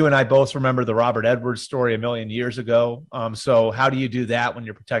God, you and I both remember the Robert Edwards story a million years ago. So how do you do that when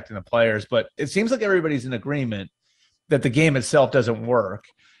you're protecting the players? But it seems like everybody's in agreement that the game itself doesn't work,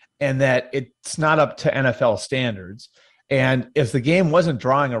 and that it's not up to NFL standards. And if the game wasn't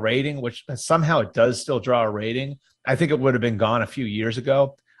drawing a rating, which somehow it does still draw a rating, I think it would have been gone a few years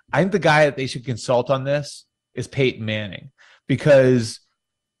ago. I think the guy that they should consult on this is Peyton Manning, because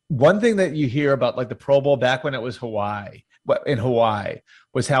one thing that you hear about like the Pro Bowl back when it was in Hawaii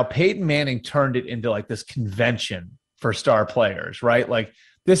was how Peyton Manning turned it into like this convention for star players, right? Like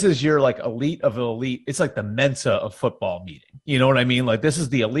this is your like elite of elite. It's like the Mensa of football meeting. You know what I mean? Like this is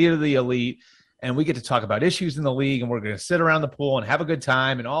the elite of the elite, and we get to talk about issues in the league, and we're going to sit around the pool and have a good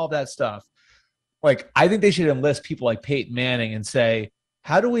time and all of that stuff. Like I think they should enlist people like Peyton Manning and say,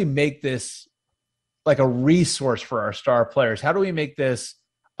 how do we make this like a resource for our star players? How do we make this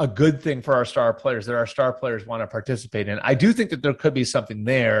a good thing for our star players that our star players want to participate in? I do think that there could be something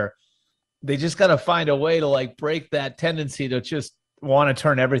there. They just got to find a way to like break that tendency to just want to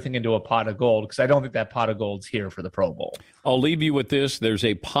turn everything into a pot of gold, because I don't think that pot of gold's here for the Pro Bowl. I'll leave you with this. There's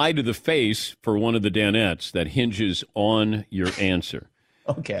a pie to the face for one of the Danettes that hinges on your answer.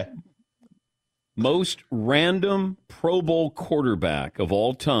 Okay. Most random Pro Bowl quarterback of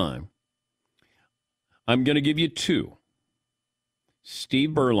all time. I'm going to give you 2. Steve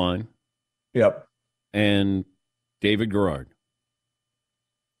Berline. Yep. And David Garrard.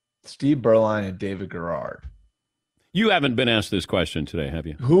 Steve Berline and David Garrard. You haven't been asked this question today, have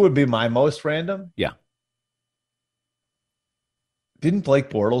you? Who would be my most random? Yeah. Didn't Blake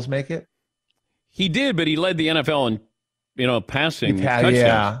Bortles make it? He did, but he led the NFL in, passing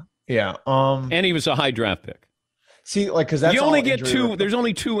touchdowns. Yeah. And he was a high draft pick. See, like, because that's you only get 2. There's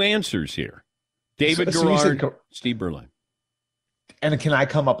only 2 answers here. David Garrard, Steve Berline. And can I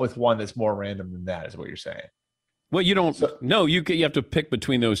come up with one that's more random than that? Is what you're saying? Well, you don't. No, you have to pick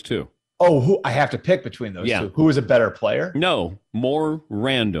between those 2. Oh, who I have to pick between those 2. Who is a better player? No, more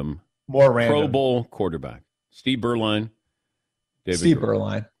random. Pro Bowl quarterback. Steve Berline. Steve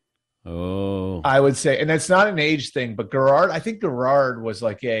Berline. Oh. I would say, and it's not an age thing, but Garrard, I think Garrard was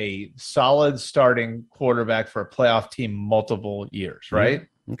like a solid starting quarterback for a playoff team multiple years, right?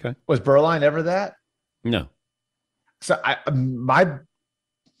 Mm-hmm. Okay. Was Berline ever that? No. So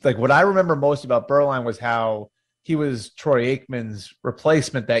what I remember most about Berline was how he was Troy Aikman's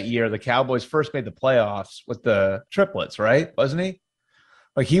replacement that year. The Cowboys first made the playoffs with the triplets, right? Wasn't he?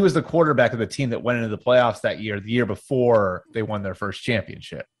 Like he was the quarterback of the team that went into the playoffs that year, the year before they won their first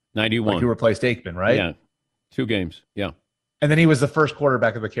championship. 91. Like he replaced Aikman, right? Yeah. 2 games. Yeah. And then he was the first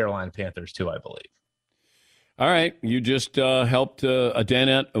quarterback of the Carolina Panthers too, I believe. All right. You just helped a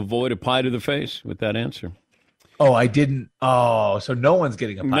Danette avoid a pie to the face with that answer. Oh, I didn't. Oh, so no one's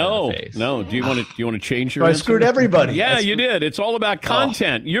getting a pie in the face. No. Do you want to change your I answer? screwed everybody. Yeah, you did. It's all about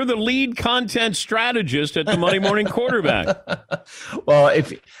content. You're the lead content strategist at the Monday Morning Quarterback. Well,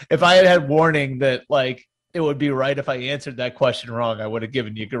 if I had warning that like it would be right if I answered that question wrong, I would have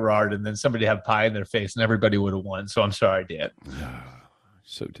given you Gerard, and then somebody have pie in their face, and everybody would have won. So I'm sorry, Dan.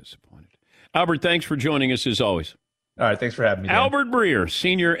 So disappointed. Albert, thanks for joining us as always. All right, thanks for having me, Dan. Albert Breer,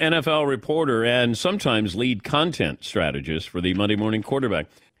 senior NFL reporter and sometimes lead content strategist for the Monday Morning Quarterback.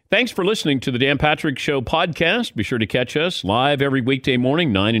 Thanks for listening to the Dan Patrick Show podcast. Be sure to catch us live every weekday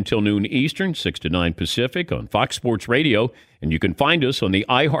morning, 9 until noon Eastern, 6 to 9 Pacific on Fox Sports Radio. And you can find us on the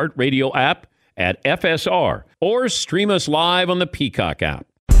iHeartRadio app at FSR or stream us live on the Peacock app.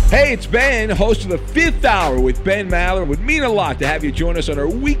 Hey, it's Ben, host of the Fifth Hour with Ben Maller. It would mean a lot to have you join us on our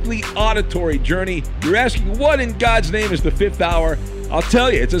weekly auditory journey. You're asking, what in God's name is the Fifth Hour? I'll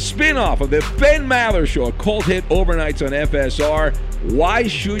tell you, it's a spin-off of the Ben Maller Show, a cult hit overnights on FSR. Why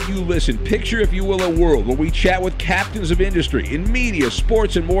should you listen? Picture, if you will, a world where we chat with captains of industry in media,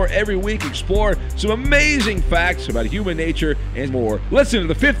 sports, and more every week. Explore some amazing facts about human nature and more. Listen to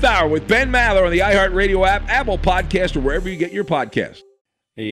the Fifth Hour with Ben Maller on the iHeartRadio app, Apple Podcast, or wherever you get your podcasts.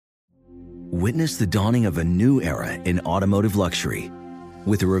 Witness the dawning of a new era in automotive luxury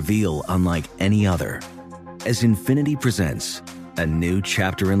with a reveal unlike any other as Infiniti presents a new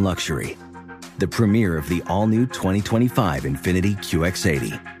chapter in luxury, the premiere of the all-new 2025 Infiniti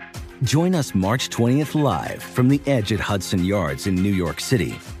QX80. Join us March 20th live from the Edge at Hudson Yards in New York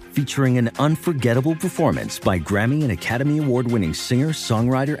City, featuring an unforgettable performance by Grammy and Academy Award-winning singer,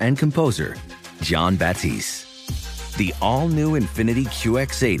 songwriter, and composer Jon Batiste. The all-new Infiniti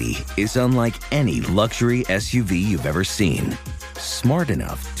QX80 is unlike any luxury SUV you've ever seen. Smart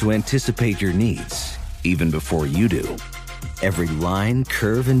enough to anticipate your needs, even before you do. Every line,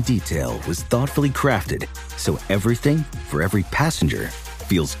 curve, and detail was thoughtfully crafted, so everything for every passenger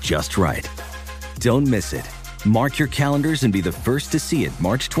feels just right. Don't miss it. Mark your calendars and be the first to see it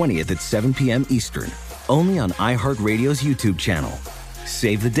March 20th at 7 p.m. Eastern, only on iHeartRadio's YouTube channel.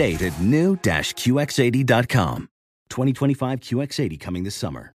 Save the date at new-QX80.com. 2025 QX80 coming this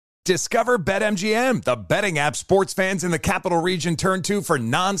summer. Discover BetMGM, the betting app sports fans in the capital region turn to for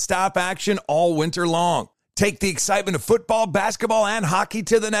nonstop action all winter long. Take the excitement of football, basketball, and hockey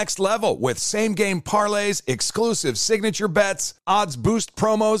to the next level with same-game parlays, exclusive signature bets, odds boost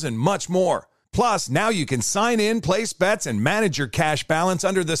promos, and much more. Plus, now you can sign in, place bets, and manage your cash balance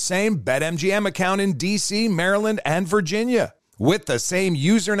under the same BetMGM account in D.C., Maryland, and Virginia. With the same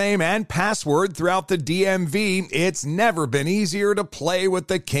username and password throughout the DMV, it's never been easier to play with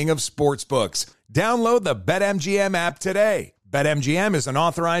the king of sportsbooks. Download the BetMGM app today. BetMGM is an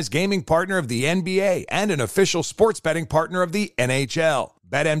authorized gaming partner of the NBA and an official sports betting partner of the NHL.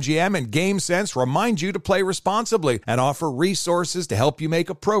 BetMGM and GameSense remind you to play responsibly and offer resources to help you make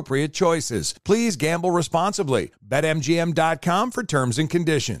appropriate choices. Please gamble responsibly. BetMGM.com for terms and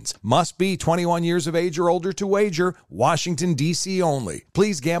conditions. Must be 21 years of age or older to wager. Washington, D.C. only.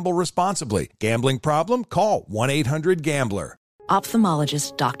 Please gamble responsibly. Gambling problem? Call 1-800-GAMBLER.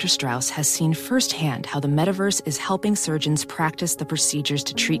 Ophthalmologist Dr. Strauss has seen firsthand how the metaverse is helping surgeons practice the procedures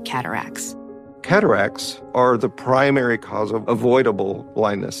to treat cataracts. Cataracts are the primary cause of avoidable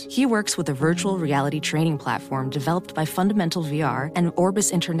blindness. He works with a virtual reality training platform developed by Fundamental VR and Orbis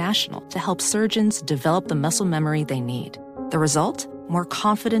International to help surgeons develop the muscle memory they need. The result? More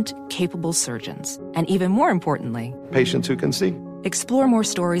confident, capable surgeons. And even more importantly, patients who can see. Explore more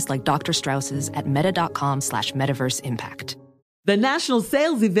stories like Dr. Strauss's at meta.com/metaverse impact. The national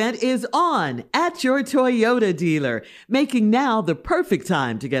sales event is on at your Toyota dealer, making now the perfect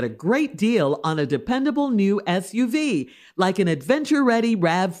time to get a great deal on a dependable new SUV, like an adventure-ready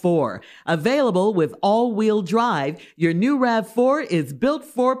RAV4. Available with all-wheel drive, your new RAV4 is built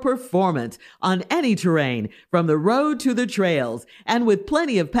for performance on any terrain, from the road to the trails, and with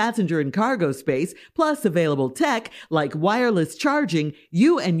plenty of passenger and cargo space, plus available tech like wireless charging,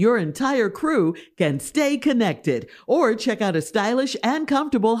 you and your entire crew can stay connected. Or check out a stylish and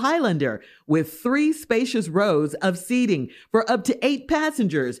comfortable Highlander with 3 spacious rows of seating for up to 8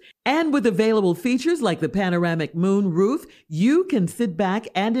 passengers. And with available features like the panoramic moon roof, you can sit back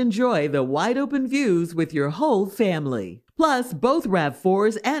and enjoy the wide open views with your whole family. Plus, both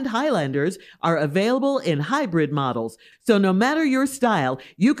RAV4s and Highlanders are available in hybrid models. So no matter your style,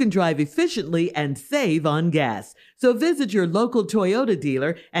 you can drive efficiently and save on gas. So visit your local Toyota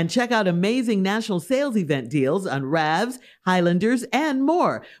dealer and check out amazing national sales event deals on RAVs, Highlanders, and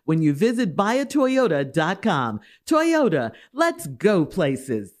more when you visit buyatoyota.com. Toyota, let's go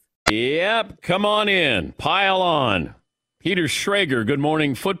places. Yep, come on in. Pile on. Peter Schrager, Good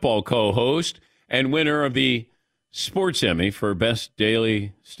Morning Football co-host and winner of the Sports Emmy for Best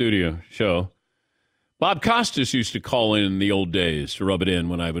Daily Studio Show. Bob Costas used to call in the old days to rub it in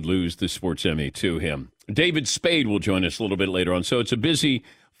when I would lose the Sports Emmy to him. David Spade will join us a little bit later on. So it's a busy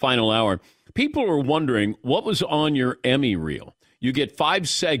final hour. People are wondering what was on your Emmy reel. You get 5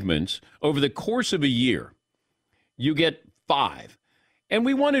 segments over the course of a year. You get 5. And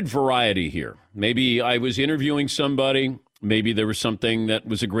we wanted variety here. Maybe I was interviewing somebody. Maybe there was something that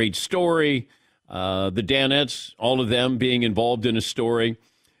was a great story. The Danettes, all of them being involved in a story.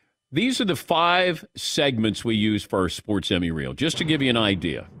 These are the 5 segments we use for our Sports Emmy reel, just to give you an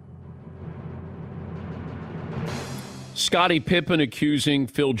idea. Scottie Pippen accusing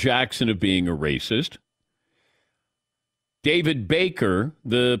Phil Jackson of being a racist. David Baker,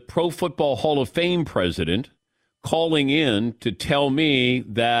 the Pro Football Hall of Fame president, calling in to tell me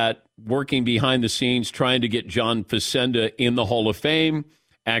that working behind the scenes trying to get John Facenda in the Hall of Fame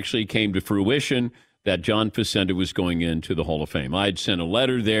actually came to fruition, that John Facenda was going into the Hall of Fame. I'd sent a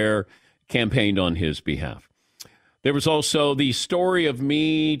letter there, campaigned on his behalf. There was also the story of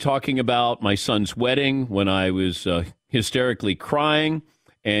me talking about my son's wedding when I was hysterically crying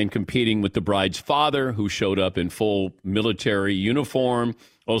and competing with the bride's father, who showed up in full military uniform,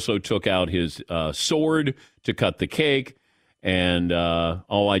 also took out his sword to cut the cake, and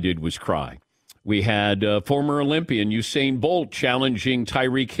all I did was cry. We had former Olympian Usain Bolt challenging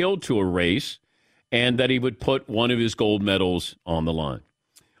Tyreek Hill to a race, and that he would put one of his gold medals on the line.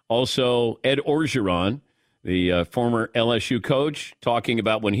 Also, Ed Orgeron, the former LSU coach, talking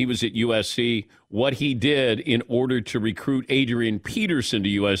about when he was at USC, what he did in order to recruit Adrian Peterson to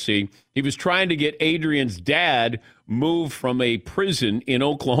USC. He was trying to get Adrian's dad moved from a prison in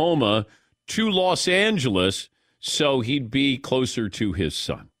Oklahoma to Los Angeles so he'd be closer to his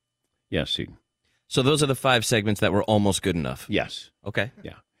son. Yes, Eden. So those are the 5 segments that were almost good enough? Yes. Okay.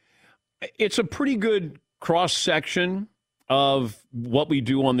 Yeah. It's a pretty good cross-section of what we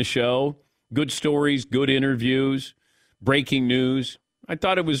do on the show. Good stories, good interviews, breaking news. I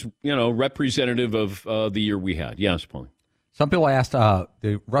thought it was, representative of the year we had. Yes, Paul. Some people asked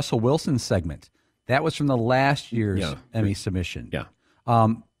the Russell Wilson segment. That was from the last year's Emmy submission. Yeah.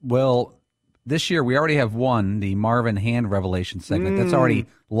 Well, this year we already have one, the Marvin Hand revelation segment. That's already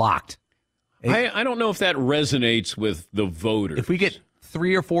locked. I don't know if that resonates with the voters. If we get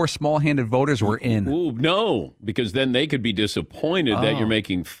 3 or 4 small-handed voters, we're in. Ooh, no, because then they could be disappointed that you're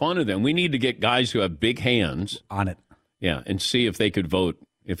making fun of them. We need to get guys who have big hands on it. Yeah, and see if they could vote.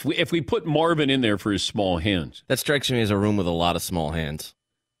 If we put Marvin in there for his small hands. That strikes me as a room with a lot of small hands.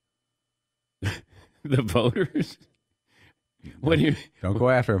 The voters? What do you? Don't go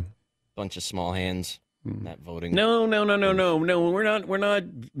after him. Bunch of small hands. Not voting. No. We're not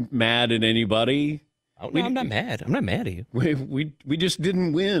mad at anybody. Oh, no, I'm not mad. I'm not mad at you. We just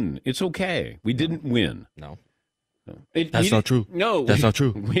didn't win. It's okay. We didn't win. No. That's not true. No. That's not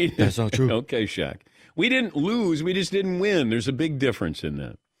true. That's not true. Okay, Shaq. We didn't lose. We just didn't win. There's a big difference in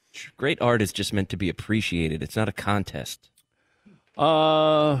that. Great art is just meant to be appreciated. It's not a contest.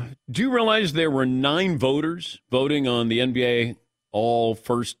 Do you realize there were 9 voters voting on the NBA all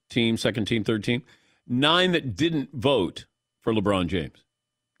first team, second team, third team? 9 that didn't vote for LeBron James.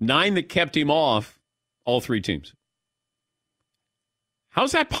 9 that kept him off all 3 teams.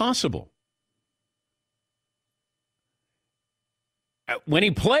 How's that possible? When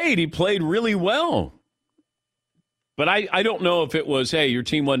he played really well. But I don't know if it was, hey, your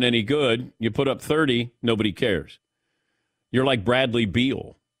team wasn't any good. You put up 30, nobody cares. You're like Bradley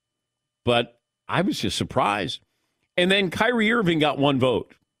Beal. But I was just surprised. And then Kyrie Irving got 1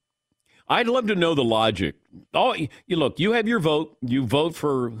 vote. I'd love to know the logic. Look, you have your vote. You vote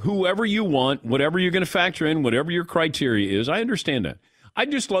for whoever you want, whatever you're going to factor in, whatever your criteria is. I understand that. I'd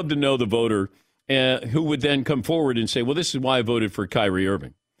just love to know the voter who would then come forward and say, well, this is why I voted for Kyrie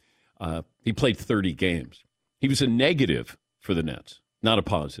Irving. He played 30 games. He was a negative for the Nets, not a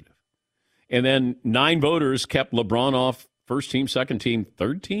positive. And then 9 voters kept LeBron off first team, second team,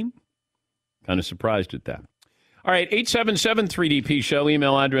 third team. Kind of surprised at that. All right, 877-3DP Show.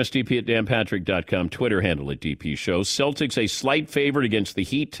 Email address dp@danpatrick.com. Twitter handle at DP Show. Celtics a slight favorite against the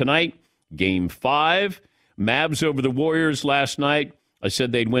Heat tonight. Game 5. Mavs over the Warriors last night. I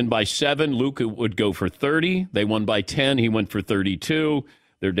said they'd win by 7. Luka would go for 30. They won by 10. He went for 32.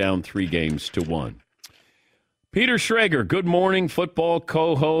 They're down 3-1. Peter Schrager, Good Morning Football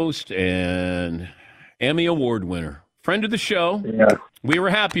co-host and Emmy Award winner. Friend of the show. Yeah. We were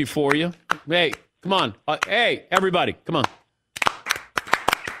happy for you. Hey, come on. Hey, everybody, come on.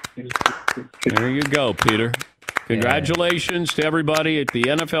 There you go, Peter. Congratulations to everybody at the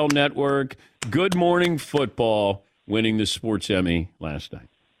NFL Network. Good Morning Football winning the Sports Emmy last night.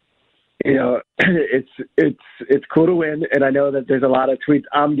 you know, it's cool to win, and I know that there's a lot of tweets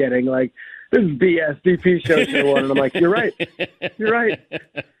I'm getting like, "This is BS, DP show should have won," and I'm like, "You're right, you're right,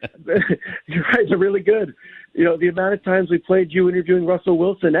 you're right. They're really good." You know, the amount of times we played you interviewing Russell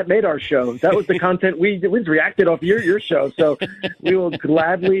Wilson, that made our show. That was the content we reacted off your show. So we will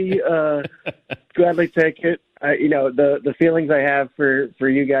gladly take it. You know, the feelings I have for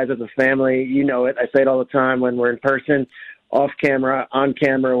you guys as a family, you know it. I say it all the time when we're in person, off camera, on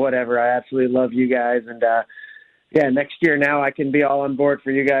camera, whatever. I absolutely love you guys. And, yeah, next year now I can be all on board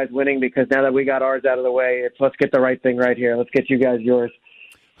for you guys winning, because now that we got ours out of the way, let's get the right thing right here. Let's get you guys yours.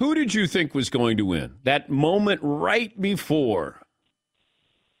 Who did you think was going to win? That moment right before.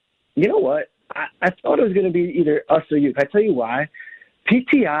 You know what? I thought it was going to be either us or you. Can I tell you why?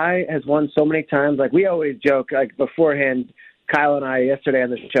 PTI has won so many times. Like, we always joke, like, beforehand, Kyle and I yesterday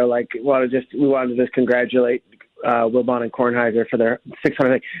on the show, like, we wanted to just congratulate Wilbon and Kornheiser for their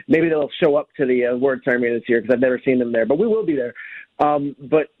 600. Maybe they'll show up to the award ceremony this year, because I've never seen them there, but we will be there.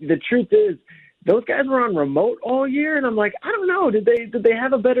 But the truth is, those guys were on remote all year, and I'm like, I don't know. Did they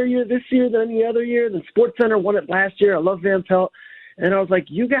have a better year this year than any other year? The SportsCenter won it last year. I love Van Pelt. And I was like,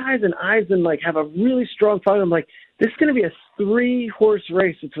 you guys and Eisen, like, have a really strong fight. I'm like, this is going to be a 3-horse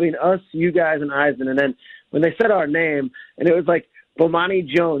race between us, you guys, and Eisen. And then when they said our name, and it was like Bomani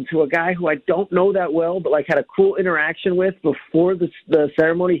Jones, who a guy who I don't know that well, but like had a cool interaction with before the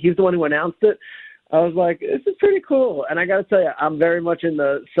ceremony. He's the one who announced it. I was like, this is pretty cool. And I got to tell you, I'm very much in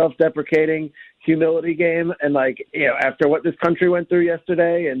the self-deprecating humility game. And, like, you know, after what this country went through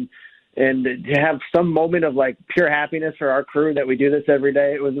yesterday, and to have some moment of, like, pure happiness for our crew that we do this every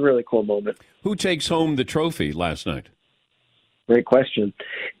day, it was a really cool moment. Who takes home the trophy last night? Great question.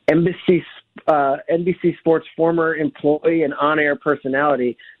 NBC Sports former employee and on-air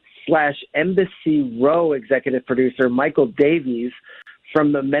personality / Embassy Row executive producer Michael Davies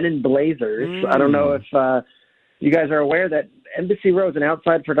from the Men in Blazers. I don't know if you guys are aware that Embassy Row is an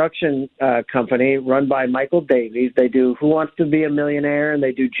outside production company run by Michael Davies. They do Who Wants to Be a Millionaire, and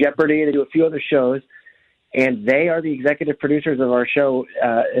they do Jeopardy, and they do a few other shows. And they are the executive producers of our show,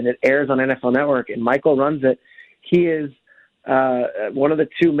 and it airs on NFL Network, and Michael runs it. He is one of the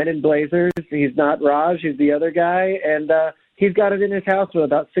 2 Men in Blazers. He's not Raj, he's the other guy, and he's got it in his house with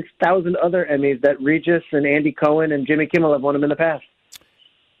about 6,000 other Emmys that Regis and Andy Cohen and Jimmy Kimmel have won him in the past.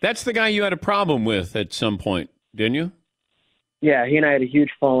 That's the guy you had a problem with at some point, didn't you? Yeah, he and I had a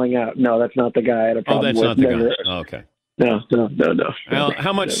huge falling out. No, that's not the guy I had a problem with. Oh, that's not the guy. Oh, okay. No.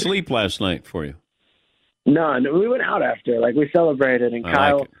 How much sleep last night for you? None. We went out after. Like, we celebrated, and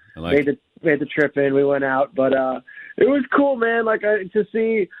Kyle made the trip in. We went out, but it was cool, man. Like, to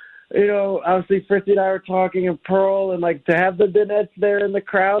see, you know, obviously Fritzy and I were talking, and Pearl, and, like, to have the Dinettes there in the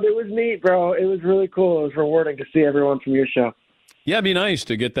crowd, it was neat, bro. It was really cool. It was rewarding to see everyone from your show. Yeah, it'd be nice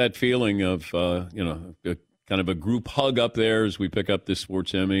to get that feeling of, you know, kind of a group hug up there as we pick up this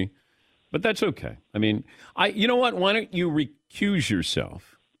Sports Emmy. But that's okay. I mean, you know what? Why don't you recuse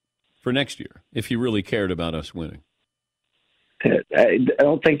yourself for next year if you really cared about us winning? I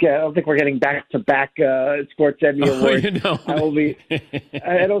don't think we're getting back-to-back Sports Emmy awards. You know. I will be.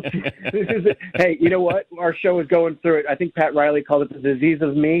 I don't. Hey, you know what? Our show is going through it. I think Pat Riley called it the disease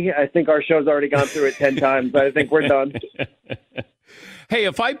of me. I think our show's already gone through it 10 times. I think we're done. Hey,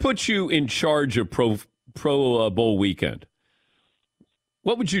 if I put you in charge of Pro Bowl weekend,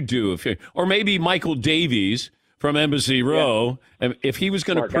 what would you do or maybe Michael Davies from Embassy Row, if he was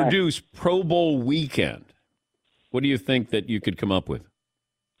going to produce Pro Bowl weekend? What do you think that you could come up with?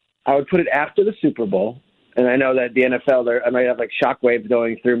 I would put it after the Super Bowl. And I know that the NFL, I might have like shockwaves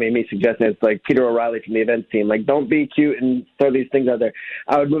going through me suggesting it's like Peter O'Reilly from the events team. Like, don't be cute and throw these things out there.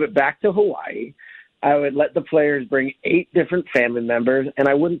 I would move it back to Hawaii. I would let the players bring 8 different family members, and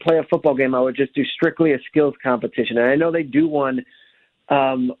I wouldn't play a football game. I would just do strictly a skills competition. And I know they do one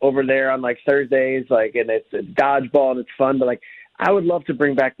over there on like Thursdays, like, and it's dodgeball and it's fun, but like, I would love to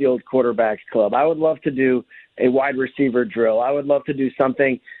bring back the old quarterbacks club. I would love to do a wide receiver drill. I would love to do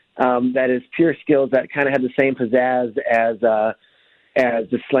something that is pure skills that kind of had the same pizzazz as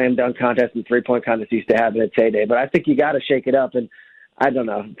the slam dunk contest and 3-point contest used to have in its heyday. But I think you got to shake it up. And I don't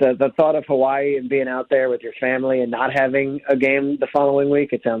know, the thought of Hawaii and being out there with your family and not having a game the following week,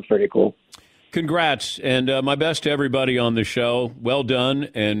 it sounds pretty cool. Congrats, and my best to everybody on the show. Well done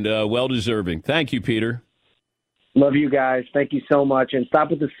and well-deserving. Thank you, Peter. Love you guys. Thank you so much. And stop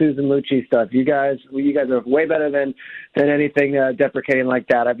with the Susan Lucci stuff. You guys are way better than anything deprecating like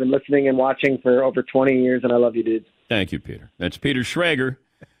that. I've been listening and watching for over 20 years, and I love you, dudes. Thank you, Peter. That's Peter Schrager.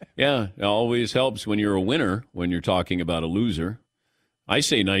 Yeah, it always helps when you're a winner, when you're talking about a loser. I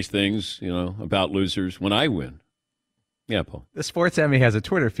say nice things, about losers when I win. Yeah, Paul. The Sports Emmy has a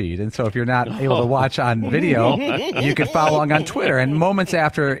Twitter feed, and so if you're not able to watch on video, you can follow along on Twitter. And moments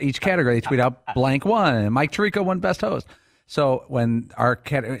after each category, they tweet out blank won, and Mike Tirico won Best Host. So when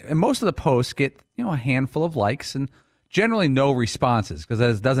and most of the posts get a handful of likes and generally no responses because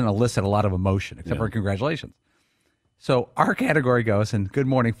it doesn't elicit a lot of emotion except for congratulations. So our category goes, and Good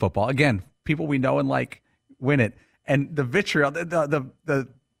Morning Football. Again, people we know and like win it. And the vitriol, the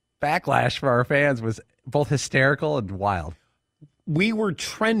backlash for our fans was both hysterical and wild. We were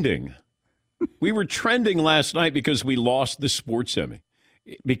trending. We were trending last night because we lost the Sports Emmy.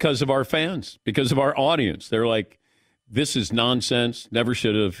 Because of our fans, because of our audience. They're like, this is nonsense. Never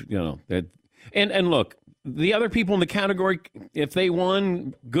should have, And look, the other people in the category, if they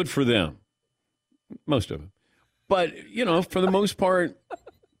won, good for them. Most of them. But, for the most part,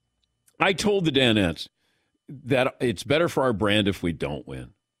 I told the Danettes that it's better for our brand if we don't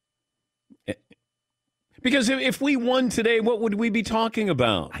win. Because if we won today, what would we be talking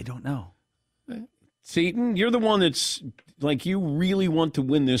about? I don't know. Seton, you're the one that's like, you really want to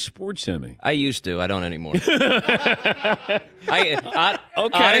win this Sports Emmy. I used to. I don't anymore.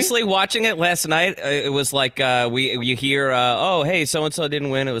 Honestly, watching it last night, it was like you hear, oh, hey, so-and-so didn't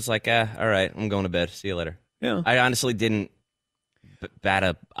win. It was like, all right, I'm going to bed. See you later. Yeah. I honestly didn't bat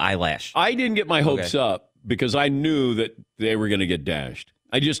an eyelash. I didn't get my hopes up because I knew that they were going to get dashed.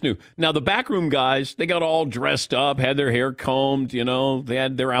 I just knew. Now, the backroom guys, they got all dressed up, had their hair combed, they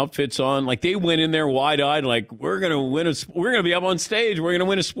had their outfits on. Like, they went in there wide-eyed, like, we're going to be up on stage. We're going to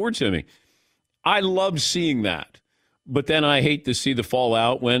win a Sports Emmy. I love seeing that. But then I hate to see the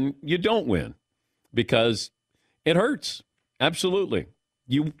fallout when you don't win because it hurts. Absolutely.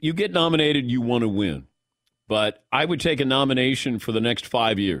 You get nominated, you want to win. But I would take a nomination for the next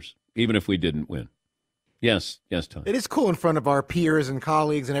 5 years, even if we didn't win. Yes, Tom. It is cool in front of our peers and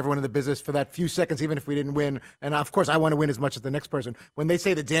colleagues and everyone in the business for that few seconds, even if we didn't win. And, of course, I want to win as much as the next person. When they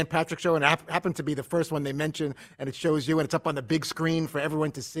say the Dan Patrick Show, and it happened to be the first one they mention, and it shows you, and it's up on the big screen for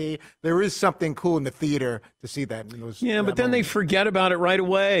everyone to see, there is something cool in the theater to see that. But then they forget about it right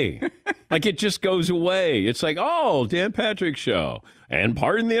away. Like, it just goes away. It's like, oh, Dan Patrick Show. And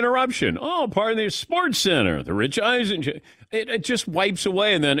pardon the interruption. Oh, pardon the Sports Center. The Rich Eisen. It just wipes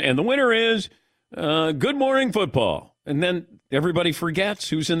away. And the winner is... Good Morning Football. And then everybody forgets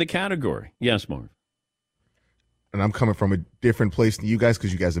who's in the category. Yes, Marv. And I'm coming from a different place than you guys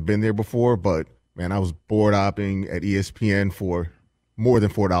because you guys have been there before. But, man, I was board hopping at ESPN for more than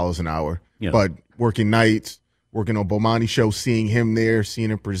 $4 an hour. Yeah. But working nights, working on Bomani show, seeing him there,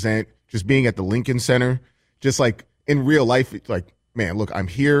 seeing him present, just being at the Lincoln Center, just like in real life, it's like, man, look, I'm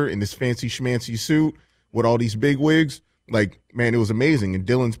here in this fancy schmancy suit with all these big wigs. Like, man, it was amazing. And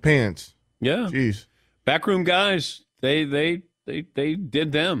Dylan's pants. Yeah. Jeez. Backroom guys, they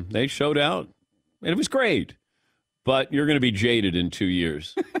did them. They showed out. And it was great. But you're going to be jaded in 2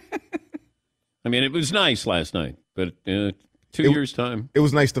 years. I mean, it was nice last night, but 2 years' time. It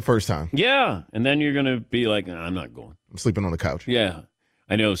was nice the first time. Yeah. And then you're going to be like, nah, I'm not going. I'm sleeping on the couch. Yeah.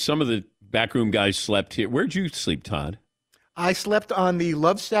 I know some of the backroom guys slept here. Where'd you sleep, Todd? I slept on the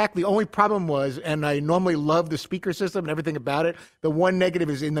Love Stack. The only problem was, and I normally love the speaker system and everything about it, the one negative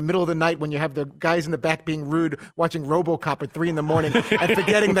is in the middle of the night when you have the guys in the back being rude, watching RoboCop at 3 a.m. and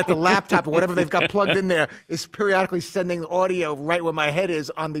forgetting that the laptop or whatever they've got plugged in there is periodically sending audio right where my head is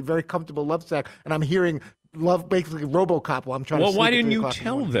on the very comfortable Love Stack, and I'm hearing basically RoboCop while I'm trying to sleep. Well, why didn't you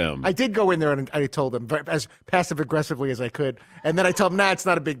tell them? I did go in there and I told them as passive-aggressively as I could. And then I told them, nah, it's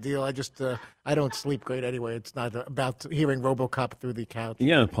not a big deal. I just, I don't sleep great anyway. It's not about hearing RoboCop through the couch.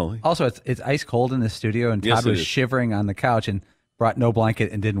 Yeah, Paulie. Also, it's ice cold in the studio, and Todd was shivering on the couch and brought no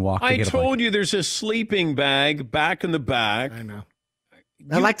blanket and didn't walk to get a blanket. I told you there's a sleeping bag back in the back. I know.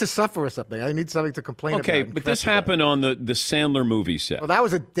 I like to suffer or something. I need something to complain about. Okay, but this happened on the Sandler movie set. Well, that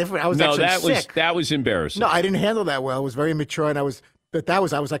was I was actually sick. That was embarrassing. No, I didn't handle that well. It was very immature, and I was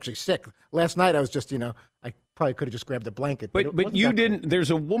actually sick. Last night, I was just, I probably could have just grabbed a blanket. But you didn't.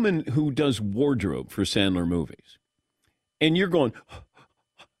 There's a woman who does wardrobe for Sandler movies, and you're going,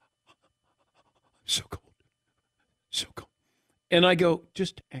 so cold. And I go,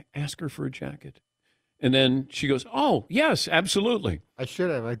 just ask her for a jacket. And then she goes, oh, yes, absolutely. I should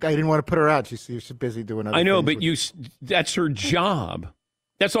have. I didn't want to put her out. She's busy doing other things. I know, but that's her job.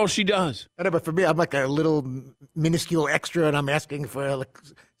 That's all she does. I know, but for me, I'm like a little minuscule extra, and I'm asking for like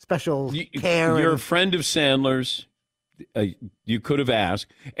special care. You're a friend of Sandler's. You could have asked.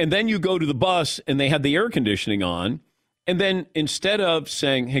 And then you go to the bus, and they had the air conditioning on. And then instead of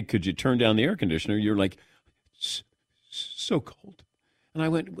saying, hey, could you turn down the air conditioner, you're like, so cold. And I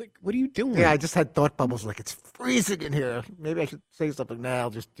went, what are you doing? Yeah, I just had thought bubbles like, it's freezing in here. Maybe I should say something now. I'll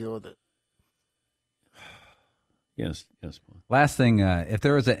just deal with it. Yes. Last thing, if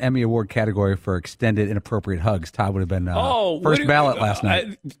there was an Emmy Award category for extended inappropriate hugs, Todd would have been first ballot last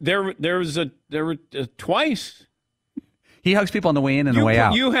night. There were twice. He hugs people on the way in and the way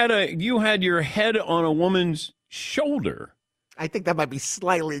out. You had your head on a woman's shoulder. I think that might be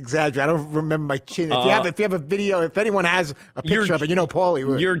slightly exaggerated. I don't remember my chin. If you have a video, if anyone has a picture of it, Paulie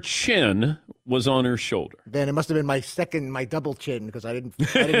would. Your chin was on her shoulder. Then it must have been my double chin because I didn't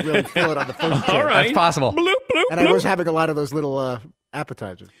really feel it on the first chin. All right. That's possible. Bloop, bloop, And bloop. I was having a lot of those little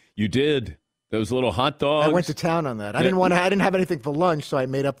appetizers. You did. Those little hot dogs. I went to town on that. I didn't have anything for lunch, so I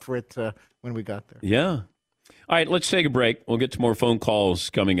made up for it when we got there. Yeah. All right, let's take a break. We'll get to more phone calls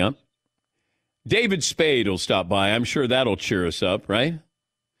coming up. David Spade will stop by. I'm sure that'll cheer us up, right?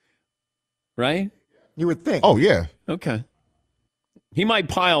 Right? You would think. Oh, yeah. Okay. He might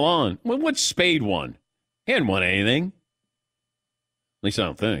pile on. Well, what's Spade won? He hadn't won anything. At least I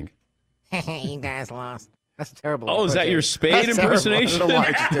don't think. You guys lost. That's terrible. Oh, is that your Spade impersonation? I don't know why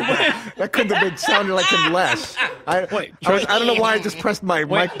I just did that. That couldn't have been sounded like him less. I don't know why I just pressed my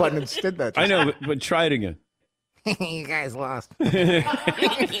mic button and did that. I know, but try it again. You guys lost. So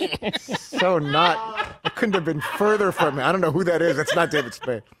I couldn't have been further from it. I don't know who that is. That's not David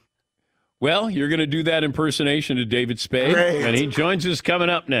Spade. Well, you're going to do that impersonation of David Spade, Great. and he joins us coming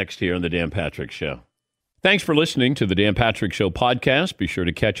up next here on The Dan Patrick Show. Thanks for listening to The Dan Patrick Show podcast. Be sure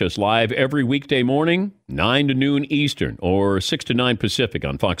to catch us live every weekday morning, 9 to noon Eastern, or 6 to 9 Pacific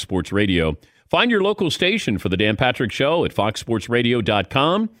on Fox Sports Radio. Find your local station for The Dan Patrick Show at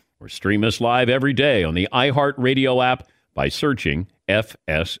foxsportsradio.com, or stream us live every day on the iHeartRadio app by searching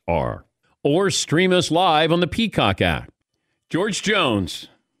FSR. Or stream us live on the Peacock app. George Jones,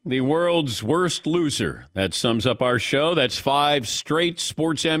 the world's worst loser. That sums up our show. That's 5 straight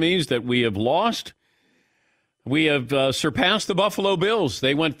sports Emmys that we have lost. We have surpassed the Buffalo Bills.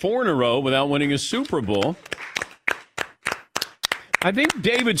 They went 4 in a row without winning a Super Bowl. I think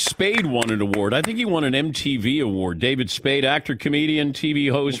David Spade won an award. I think he won an MTV award. David Spade, actor, comedian,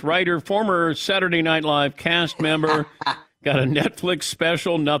 TV host, writer, former Saturday Night Live cast member. Got a Netflix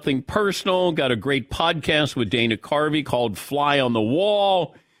special, Nothing Personal. Got a great podcast with Dana Carvey called Fly on the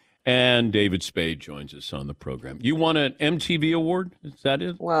Wall. And David Spade joins us on the program. You won an MTV award? Is that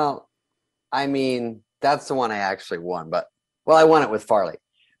it? Well, I mean, that's the one I actually won. I won it with Farley.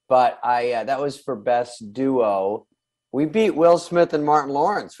 But that was for Best Duo. We beat Will Smith and Martin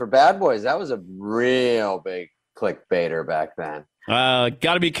Lawrence for Bad Boys. That was a real big clickbaiter back then.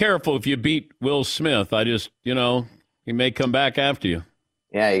 Got to be careful if you beat Will Smith. He may come back after you.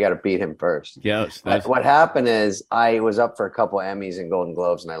 Yeah, you got to beat him first. Yes. What happened is I was up for a couple Emmys and Golden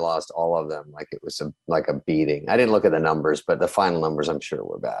Globes, and I lost all of them. Like it was a beating. I didn't look at the numbers, but the final numbers I'm sure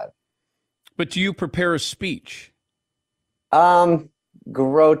were bad. But do you prepare a speech?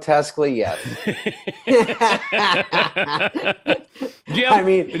 Grotesquely, yes. I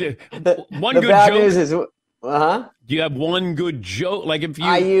mean, one good bad joke. News is, do you have one good joke? Like if you,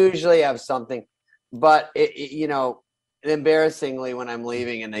 I usually have something, but embarrassingly, when I'm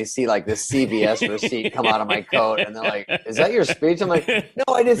leaving and they see like this CVS receipt come out of my coat, and they're like, "Is that your speech?" I'm like,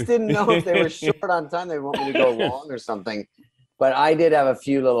 "No, I just didn't know if they were short on time. They want me to go long or something." But I did have a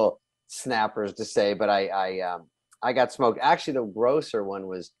few little snappers to say, but I got smoked. Actually, the grosser one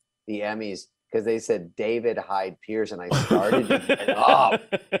was the Emmys because they said David Hyde Pierce, and I started to get up.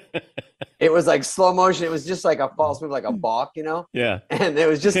 It was like slow motion. It was just like a false move, like a balk, Yeah. And it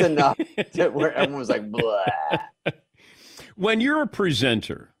was just enough to where everyone was like, blah. When you're a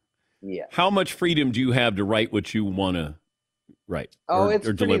presenter, yeah, how much freedom do you have to write what you want to write? It's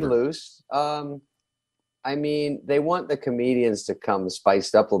pretty deliver? loose. I mean, they want the comedians to come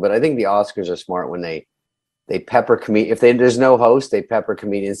spiced up a little bit. I think the Oscars are smart when they pepper if there's no host, they pepper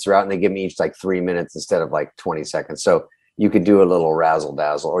comedians throughout, and they give them each like 3 minutes instead of like 20 seconds. So you could do a little razzle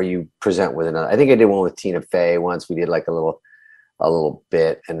dazzle, or you present with another. I think I did one with Tina Fey once. We did like a little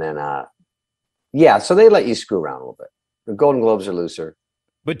bit, and then so they let you screw around a little bit. The Golden Globes are looser.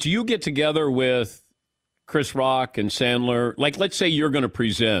 But do you get together with Chris Rock and Sandler? Like, let's say you're going to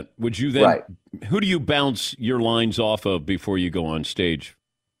present. Would you then? Right. Who do you bounce your lines off of before you go on stage?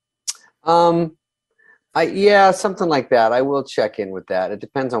 Something like that. I will check in with that. It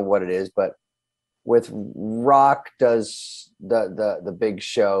depends on what it is, but with Rock does the big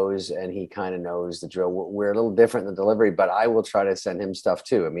shows, and he kind of knows the drill. We're a little different in the delivery, but I will try to send him stuff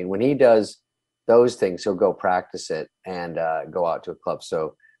too. I mean, when he does those things, he'll go practice it and go out to a club.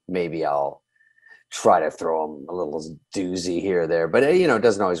 So maybe I'll try to throw him a little doozy here or there, but it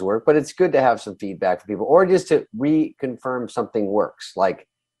doesn't always work. But it's good to have some feedback from people, or just to reconfirm something works. Like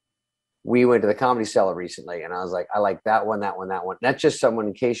we went to the Comedy Cellar recently, and I was like, I like that one. That's just someone,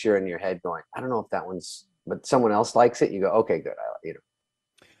 in case you're in your head going, I don't know if that one's but someone else likes it, you go, okay, good.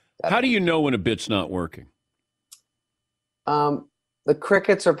 How do you know when a bit's not working? The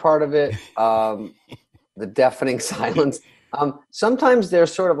crickets are part of it. The deafening silence. Sometimes they're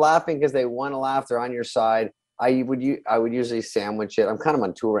sort of laughing because they want to laugh. They're on your side. I would usually sandwich it. I'm kind of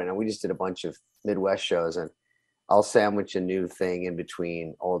on tour right now. We just did a bunch of Midwest shows, and I'll sandwich a new thing in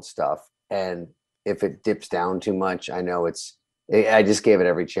between old stuff. And if it dips down too much, I know I just gave it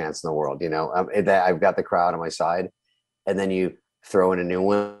every chance in the world. I've got the crowd on my side, and then you throw in a new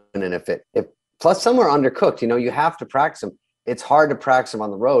one. And if plus some are undercooked, you have to practice them. It's hard to practice them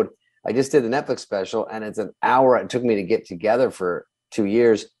on the road. I just did the Netflix special, and it's an hour. It took me to get together for 2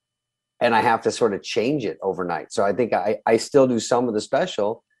 years, and I have to sort of change it overnight. So I think I still do some of the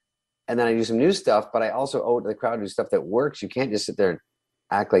special, and then I do some new stuff, but I also owe the crowd to do stuff that works. You can't just sit there and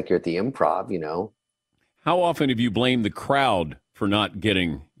act like you're at the Improv, How often have you blamed the crowd for not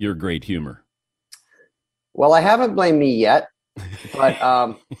getting your great humor? Well, I haven't blamed me yet, but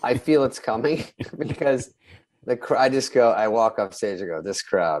I feel it's coming because I walk off stage and go, this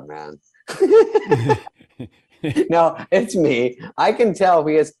crowd, man. No, it's me. I can tell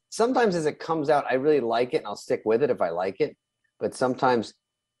because sometimes as it comes out, I really like it and I'll stick with it if I like it. But sometimes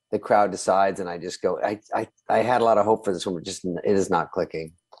the crowd decides and I just go, I had a lot of hope for this one, but it is not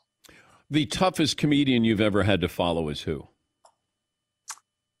clicking. The toughest comedian you've ever had to follow is who?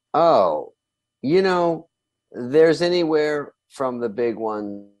 Oh, there's anywhere from the big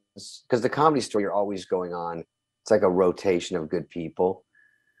ones, because the Comedy Store, you're always going on. It's like a rotation of good people.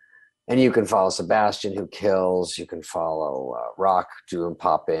 And you can follow Sebastian, who kills. You can follow Rock, doing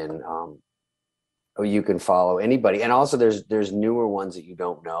pop in. Or you can follow anybody. And also there's newer ones that you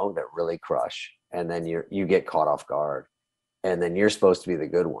don't know that really crush. And then you get caught off guard. And then you're supposed to be the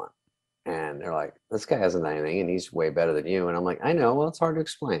good one. And they're like, this guy hasn't done anything and he's way better than you. And I'm like, I know, well, it's hard to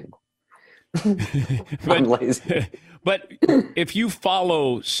explain. I'm lazy. But if you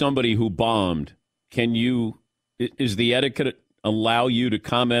follow somebody who bombed, is the etiquette allow you to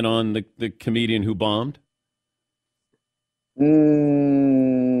comment on the comedian who bombed?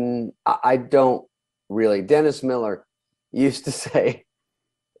 I don't really. Dennis Miller used to say,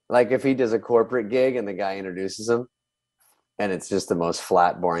 like, if he does a corporate gig and the guy introduces him and it's just the most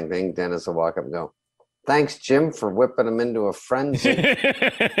flat, boring thing, Dennis will walk up and go, thanks, Jim, for whipping him into a frenzy.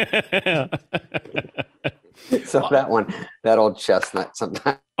 So that old chestnut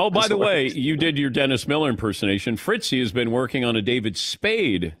sometimes. Oh, by the way, you did your Dennis Miller impersonation. Fritzy has been working on a David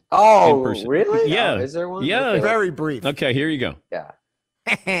Spade. Oh, really? Yeah. Oh, is there one? Yeah. Okay. Very brief. Okay, here you go. Yeah.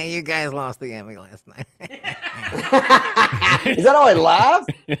 You guys lost the Emmy last night. Is that how I laugh?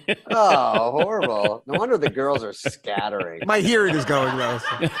 Oh, horrible. No wonder the girls are scattering. My hearing is going low.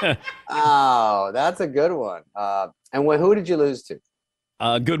 Oh, that's a good one. And who did you lose to?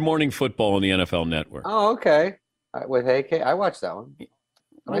 Good Morning Football on the NFL Network. Oh, okay. With AK, I watched that one.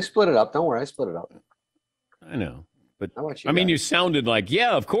 I split it up. Don't worry, I split it up. I know. But I mean, you sounded like,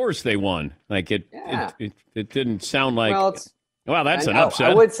 yeah, of course they won. Like it didn't sound like, well, that's an upset.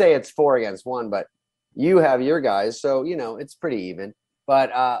 I would say it's 4-1, but you have your guys, so it's pretty even.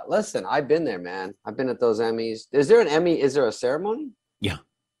 But listen, I've been there, man. I've been at those Emmys. Is there an Emmy? Is there a ceremony? Yeah.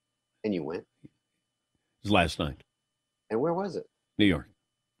 And you went? It was last night. And where was it? New York.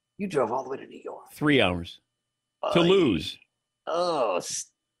 You drove all the way to New York. 3 hours to lose. Oh,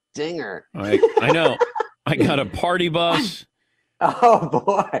 stinger. I know. I got a party bus. Oh,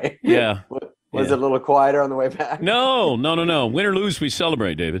 boy. Yeah. Was it a little quieter on the way back? No. Win or lose, we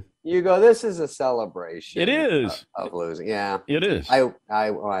celebrate, David. You go, this is a celebration. It is. Of losing. Yeah. It is. I don't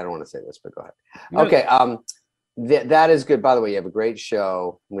want to say this, but go ahead. Okay. That is good. By the way, you have a great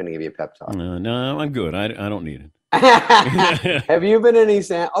show. I'm going to give you a pep talk. No, I'm good. I don't need it. Have you been in any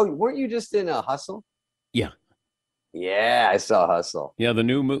weren't you just in a Hustle? Yeah. Yeah, I saw Hustle. Yeah, the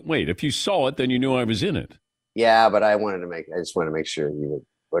new wait, if you saw it, then you knew I was in it. Yeah, but I just wanted to make sure you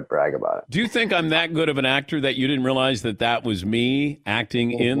would brag about it. Do you think I'm that good of an actor that you didn't realize that was me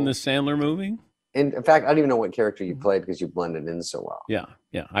acting in the Sandler movie? In fact, I don't even know what character you played because you blended in so well. Yeah.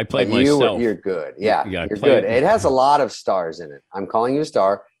 I played myself. You're good. Yeah, you're good. It has a lot of stars in it. I'm calling you a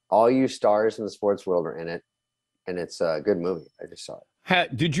star. All you stars in the sports world are in it. And it's a good movie. I just saw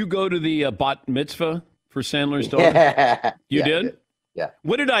it. Did you go to the bat mitzvah for Sandler's daughter? Yeah. You did? Yeah.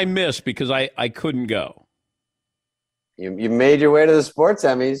 What did I miss because I couldn't go? You made your way to the sports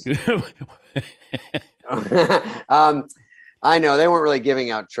Emmys. I know they weren't really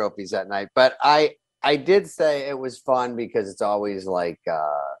giving out trophies that night, but I did say it was fun because it's always like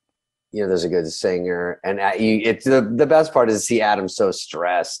there's a good singer, and it's the best part is to see Adam so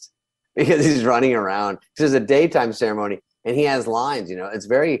stressed because he's running around. There's a daytime ceremony and he has lines. It's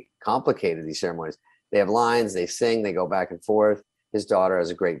very complicated, these ceremonies. They have lines, they sing, they go back and forth. His daughter has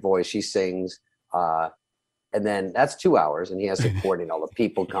a great voice. She sings. And then that's 2 hours, and he has to coordinate all the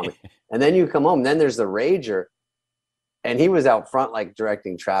people coming. And then you come home. Then there's the rager, and he was out front like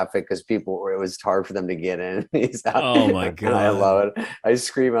directing traffic because it was hard for them to get in. He's out. Oh my God. And I love it. I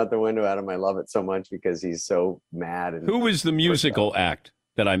scream out the window at him. I love it so much because he's so mad. And Who was the musical act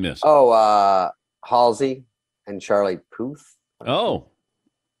that I missed? Halsey and Charlie Puth. Oh,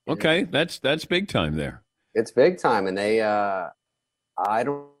 okay. That's big time there. It's big time, and they. I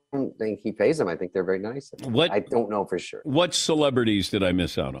don't think he pays them. I think they're very nice. I don't know for sure. What celebrities did I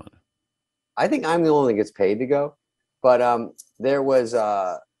miss out on? I think I'm the only one that gets paid to go, but there was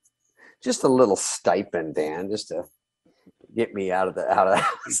just a little stipend, Dan, just to get me out of the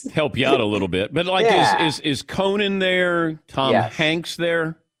house. Help you out a little bit, but is Conan there? Tom Hanks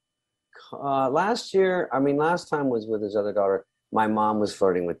there? Last time was with his other daughter. My mom was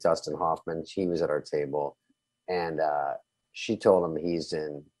flirting with Dustin Hoffman. He was at our table, and she told him he's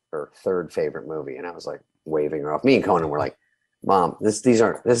in her third favorite movie, and I was like waving her off. Me and Conan were like, "Mom, this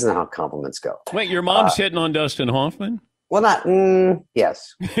isn't how compliments go." Wait, your mom's hitting on Dustin Hoffman? Well,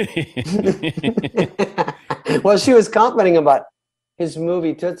 yes. Well, she was complimenting about his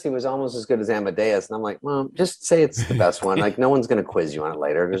movie Tootsie was almost as good as Amadeus, and I'm like, "Mom, just say it's the best one. Like, no one's going to quiz you on it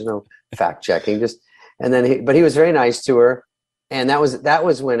later. There's no fact checking." But he was very nice to her, and that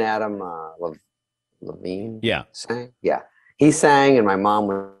was when Adam Levine sang. Yeah, he sang, and my mom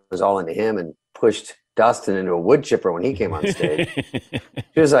was all into him and pushed Dustin into a wood chipper when he came on stage.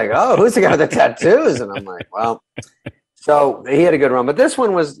 She was like, "Oh, who's the guy with the tattoos?" And I'm like, "Well." So he had a good run, but this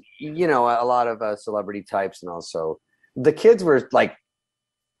one was, a lot of celebrity types, and also the kids were like,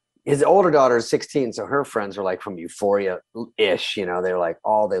 his older daughter is 16, so her friends were like from Euphoria-ish, they're like,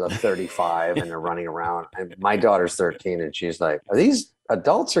 they look 35 and they're running around. And my daughter's 13, and she's like, "Are these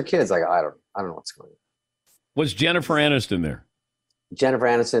adults or kids?" Like, I don't know what's going on. Was Jennifer Aniston there? Jennifer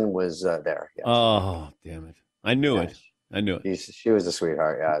Aniston was there. Yes. Oh, damn it! I knew it. She was a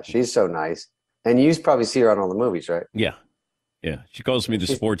sweetheart. Yeah, she's so nice. And you probably see her on all the movies, right? Yeah. She calls me the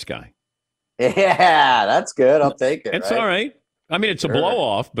sports guy. Yeah, that's good. I'll take it. It's all right. I mean, it's a blow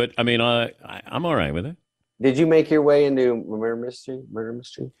off, but I mean, I'm all right with it. Did you make your way into Murder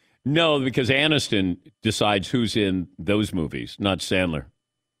Mystery? No, because Aniston decides who's in those movies, not Sandler.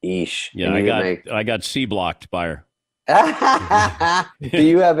 Eesh. Yeah, I got C-blocked by her. Do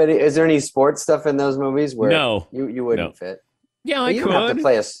you have any? Is there any sports stuff in those movies where you wouldn't fit? Yeah, you don't have to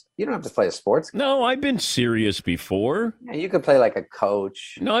play you don't have to play a sports. No, I've been serious before. Yeah, you could play like a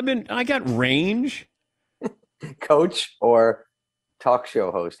coach. No, I got range. Coach or talk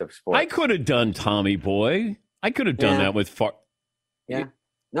show host of sports. I could have done Tommy Boy. I could have done that with Yeah.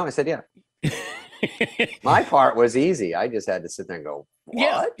 No, I said yeah. My part was easy. I just had to sit there and go,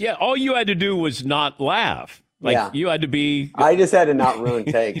 "What?" Yeah. All you had to do was not laugh. You had to be. I just had to not ruin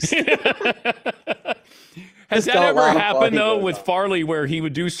takes. Has that ever happened though with Farley, where he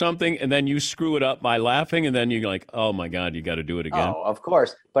would do something and then you screw it up by laughing, and then you're like, "Oh my God, you got to do it again." Oh, of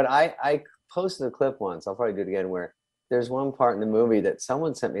course. But I posted a clip once. I'll probably do it again. Where there's one part in the movie that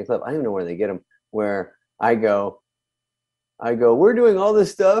someone sent me a clip. I don't even know where they get them. Where I go, "We're doing all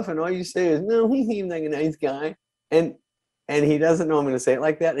this stuff," and all you say is, "No, he seems like a nice guy," and he doesn't know I'm going to say it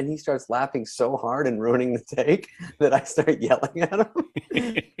like that, and he starts laughing so hard and ruining the take that I start yelling at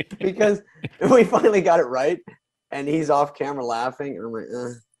him because we finally got it right, and he's off camera laughing, and I'm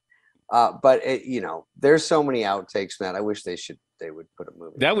like, but there's so many outtakes from that. I wish they would put a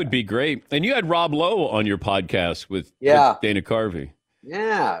movie. That would be great. And you had Rob Lowe on your podcast with Dana Carvey.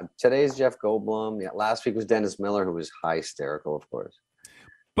 Yeah, today's Jeff Goldblum. Yeah, last week was Dennis Miller, who was hysterical, of course.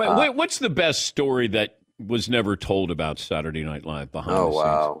 But what's the best story that was never told about Saturday Night Live behind the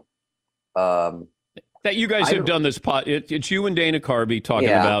scenes? Wow. That you guys have done this it's you and Dana Carvey talking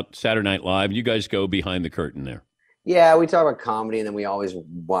about Saturday Night Live. You guys go behind the curtain there. Yeah, we talk about comedy, and then we always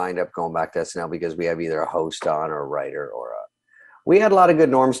wind up going back to SNL because we have either a host on or a writer we had a lot of good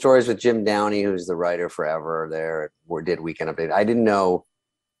Norm stories with Jim Downey, who's the writer forever there. We did Weekend Update. I didn't know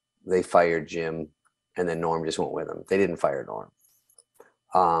they fired Jim, and then Norm just went with him. They didn't fire Norm.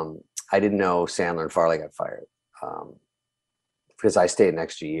 I didn't know Sandler and Farley got fired because I stayed an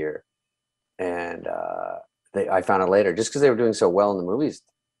extra year, and I found out later just because they were doing so well in the movies.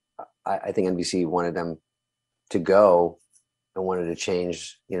 I think NBC wanted them to go and wanted to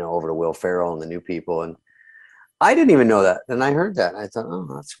change, over to Will Ferrell and the new people, and I didn't even know that. And I heard that, and I thought, "Oh,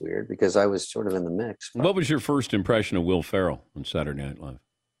 that's weird," because I was sort of in the mix. What was your first impression of Will Ferrell on Saturday Night Live?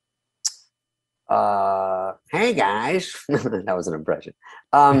 Hey guys, that was an impression.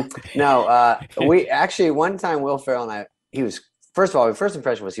 We actually one time Will Ferrell and he was first of all, my first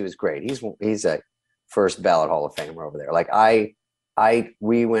impression was he was great. He's a first ballot Hall of Famer over there. Like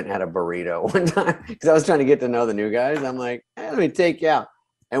we went and had a burrito one time because I was trying to get to know the new guys. I'm like, let me take you out.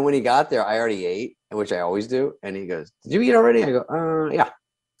 And when he got there, I already ate, which I always do. And he goes, did you eat already? I go, yeah.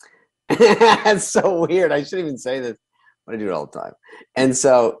 That's so weird. I shouldn't even say this, but I do it all the time. And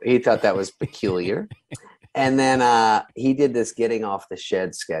so he thought that was peculiar. And then he did this getting off the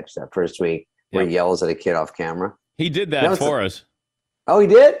shed sketch that first week where he yells at a kid off camera. He did that for us. Oh, he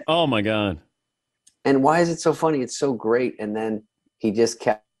did? Oh, my God. And why is it so funny? It's so great. And then he just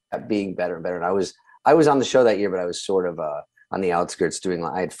kept being better and better. And I was on the show that year, but I was sort of on the outskirts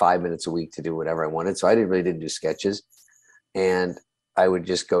I had 5 minutes a week to do whatever I wanted. So I didn't do sketches. And I would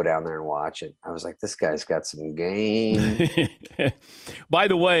just go down there and watch it. I was like, this guy's got some game. By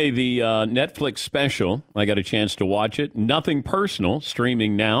the way, the Netflix special, I got a chance to watch it. Nothing Personal,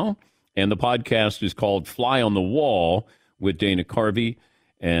 streaming now. And the podcast is called Fly on the Wall with Dana Carvey.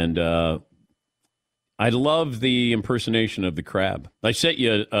 And I love the impersonation of the crab. I sent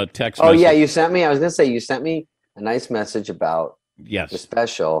you a text message. Oh, yeah, you sent me. I was going to say, you sent me a nice message about the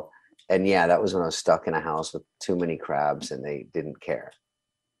special. And yeah, that was when I was stuck in a house with too many crabs and they didn't care.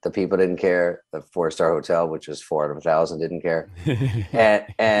 The people didn't care. The 4-star hotel, which was 4 out of 1,000, didn't care.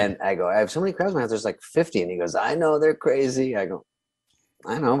 and I go, I have so many crabs in my house. There's like 50. And he goes, I know they're crazy. I go,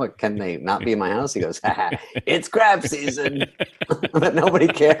 I know, but can they not be in my house? He goes, it's crab season. But nobody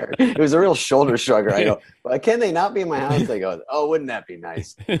cared. It was a real shoulder shrugger. I go, well, can they not be in my house? They go, oh, wouldn't that be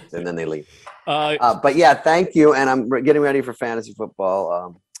nice? And then they leave. But yeah, thank you. And I'm getting ready for fantasy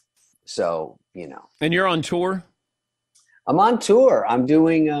football. So, And you're on tour? I'm on tour. I'm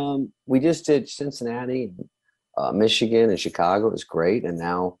doing, we just did Cincinnati, Michigan, and Chicago. It was great. And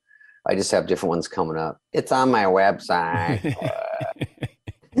now I just have different ones coming up. It's on my website.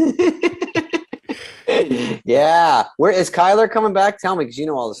 Yeah. Where is Kyler coming back? Tell me, because you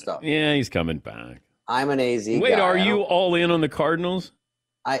know all the stuff. Yeah, he's coming back. I'm an AZ guy. Wait, are you all in on the Cardinals?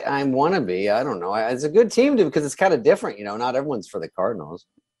 I want to be. I don't know. It's a good team because it's kind of different. Not everyone's for the Cardinals.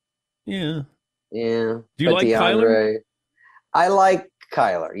 Yeah. Yeah. Do you like Kyler? I like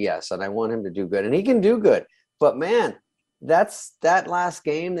Kyler, yes, and I want him to do good, and he can do good. But man, that last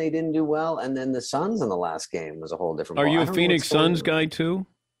game they didn't do well, and then the Suns in the last game was a whole different. Are you a Phoenix Suns guy too?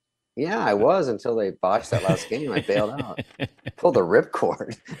 Yeah, I was until they botched that last game. I bailed out, pulled the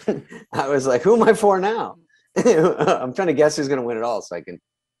ripcord. I was like, "Who am I for now?" I'm trying to guess who's going to win it all, so I can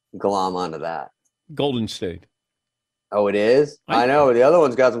glom onto that. Golden State. Oh, it is? I know. The other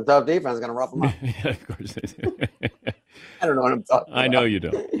one's got some tough defense. Going to rough them up. Yeah, of course. I don't know what I'm talking about. I know you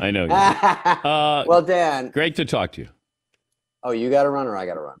don't. I know you don't. Well, Dan. Great to talk to you. Oh, you got to run or I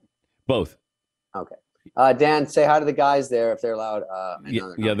got to run? Both. Okay. Dan, say hi to the guys there if they're allowed.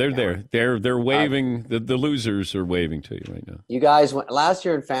 Yeah, they're there. They're waving. The losers are waving to you right now. You guys went last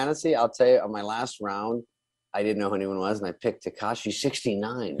year in fantasy. I'll tell you, on my last round, I didn't know who anyone was, and I picked Tekashi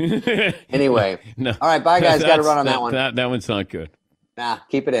 69. Anyway, no. All right, bye guys. Got to run on that one. That one's not good. Nah,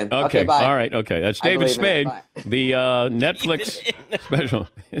 keep it in. Okay, bye. All right, okay. That's David Spade. The Netflix special.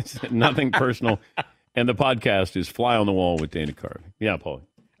 It's Nothing Personal, and the podcast is Fly on the Wall with Dana Carvey. Yeah, Paul.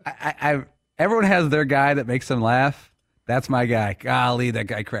 Everyone has their guy that makes them laugh. That's my guy. Golly, that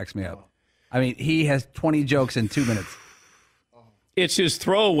guy cracks me up. I mean, he has 20 jokes in 2 minutes. It's his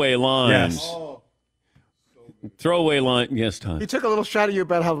throwaway lines. Yes. Throwaway line. Yes, Tom. He took a little shot at you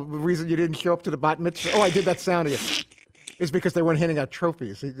about how the reason you didn't show up to the bat mitzvah. Oh, I did that sound again. It's because they weren't handing out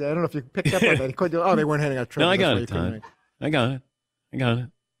trophies. I don't know if you picked up on that. They weren't handing out trophies. No, I got it, Tom. I got it.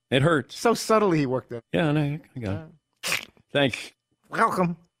 It hurts. So subtly he worked it. Yeah, no, I got it. Thanks.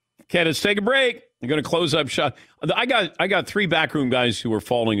 Welcome. Okay, let's take a break. We're going to close up shop. I got 3 backroom guys who are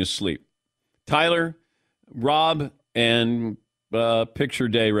falling asleep. Tyler, Rob, and Picture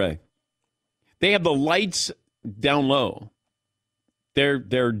Day Ray. They have the lights down low.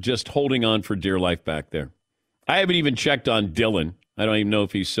 They're just holding on for dear life back there. I haven't even checked on Dylan. I don't even know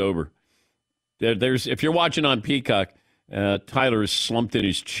if he's sober. If you're watching on Peacock, Tyler is slumped in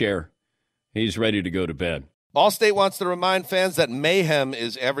his chair. He's ready to go to bed. Allstate wants to remind fans that mayhem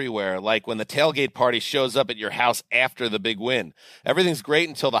is everywhere, like when the tailgate party shows up at your house after the big win. Everything's great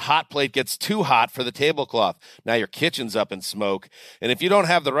until the hot plate gets too hot for the tablecloth. Now your kitchen's up in smoke. And if you don't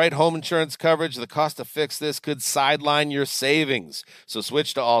have the right home insurance coverage, the cost to fix this could sideline your savings. So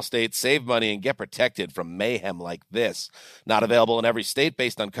switch to Allstate, save money, and get protected from mayhem like this. Not available in every state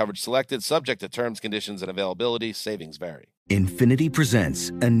based on coverage selected, subject to terms, conditions, and availability. Savings vary. Infiniti presents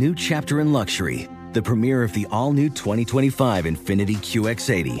a new chapter in luxury, the premiere of the all-new 2025 Infiniti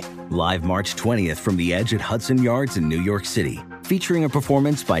QX80, live March 20th from the Edge at Hudson Yards in New York City, featuring a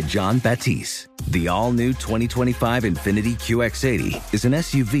performance by John Batiste. The all-new 2025 Infiniti QX80 is an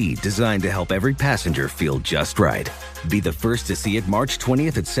SUV designed to help every passenger feel just right. Be the first to see it March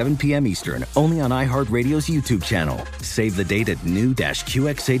 20th at 7 p.m. Eastern, only on iHeartRadio's YouTube channel. Save the date at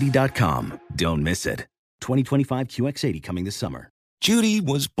new-QX80.com. Don't miss it. 2025 QX80 coming this summer. Judy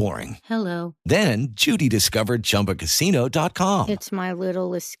was boring. Hello. Then Judy discovered ChumbaCasino.com. It's my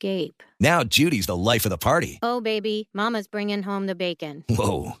little escape. Now Judy's the life of the party. Oh, baby, mama's bringing home the bacon.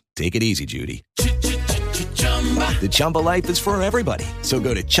 Whoa, take it easy, Judy. The Chumba life is for everybody. So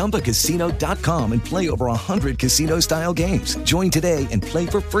go to ChumbaCasino.com and play over 100 casino-style games. Join today and play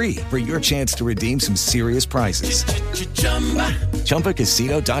for free for your chance to redeem some serious prizes.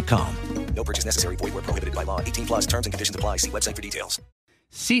 ChumbaCasino.com. No purchase necessary. Void where prohibited by law. 18 plus terms and conditions apply. See website for details.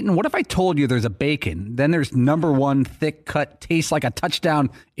 Seton, what if I told you there's a bacon, then there's number one thick cut, tastes like a touchdown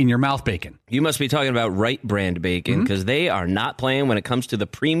in your mouth bacon? You must be talking about Wright brand bacon because they are not playing when it comes to the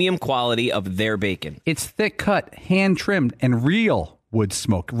premium quality of their bacon. It's thick cut, hand trimmed, and real wood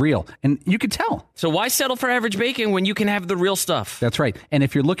smoke, real. And you can tell. So why settle for average bacon when you can have the real stuff? That's right. And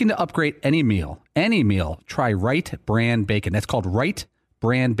if you're looking to upgrade any meal, try Wright brand bacon. That's called Wright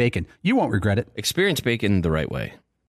brand bacon. You won't regret it. Experience bacon the right way.